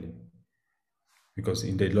 actually, because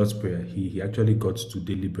in the Lord's Prayer, he actually got to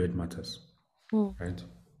deliberate matters, right?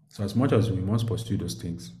 So as much as we must pursue those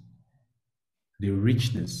things, the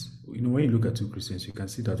richness, when you look at two Christians, you can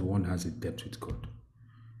see that one has a depth with God.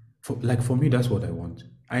 For me, that's what I want.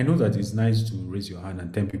 I know that it's nice to raise your hand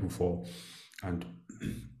and 10 people fall. And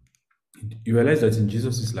you realize that in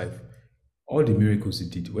Jesus' life, all the miracles he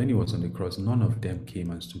did, when he was on the cross, none of them came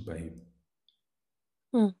and stood by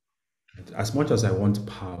him. As much as I want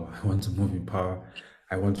power, I want to move in power,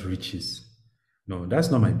 I want riches. No, that's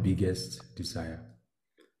not my biggest desire.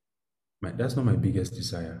 That's not my biggest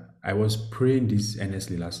desire. I was praying this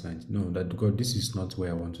earnestly last night. No, that God, this is not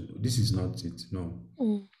where I want to. This is not it. No.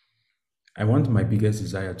 I want my biggest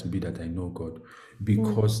desire to be that I know God,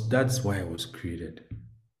 because that's why I was created.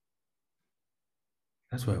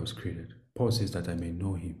 That's why I was created. Paul says that I may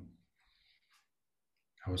know him.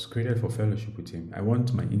 I was created for fellowship with him. I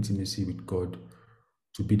want my intimacy with God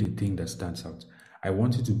to be the thing that stands out. I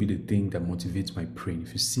want it to be the thing that motivates my praying.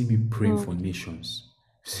 If you see me praying for nations,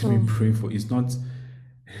 see me praying for, it's not,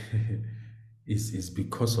 it's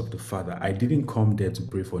because of the Father. I didn't come there to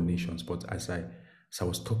pray for nations, but as I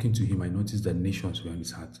was talking to him, I noticed that nations were on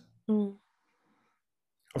his heart.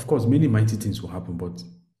 Of course, many mighty things will happen, but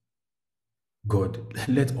God,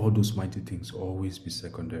 let all those mighty things always be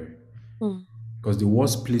secondary. Because the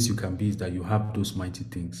worst place you can be is that you have those mighty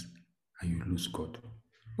things and you lose God.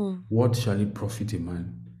 What shall it profit a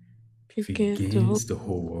man if he gains the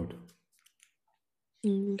whole world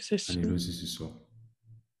and he loses his soul?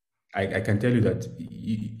 I can tell you that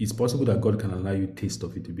it's possible that God can allow you taste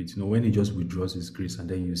of it a bit. When he just withdraws his grace and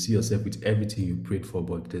then you see yourself with everything you prayed for,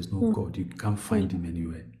 but there's no God. You can't find him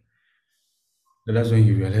anywhere. That's when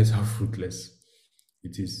you realize how fruitless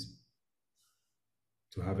it is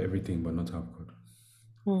to have everything but not have God.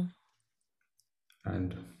 Mm.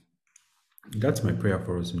 And that's my prayer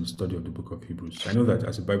for us in the study of the book of Hebrews. I know that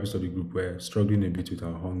as a Bible study group, we're struggling a bit with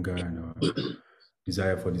our hunger and our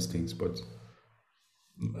desire for these things, but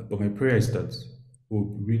my prayer is that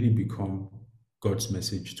we'll really become God's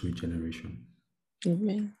message to a generation.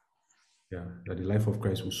 Amen. Yeah, that the life of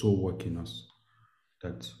Christ will so work in us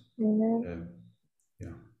that Amen.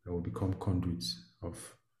 yeah, that will become conduits of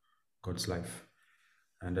God's life,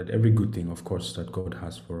 and that every good thing, of course, that God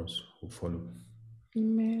has for us will follow.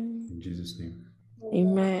 Amen. In Jesus' name.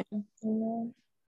 Amen.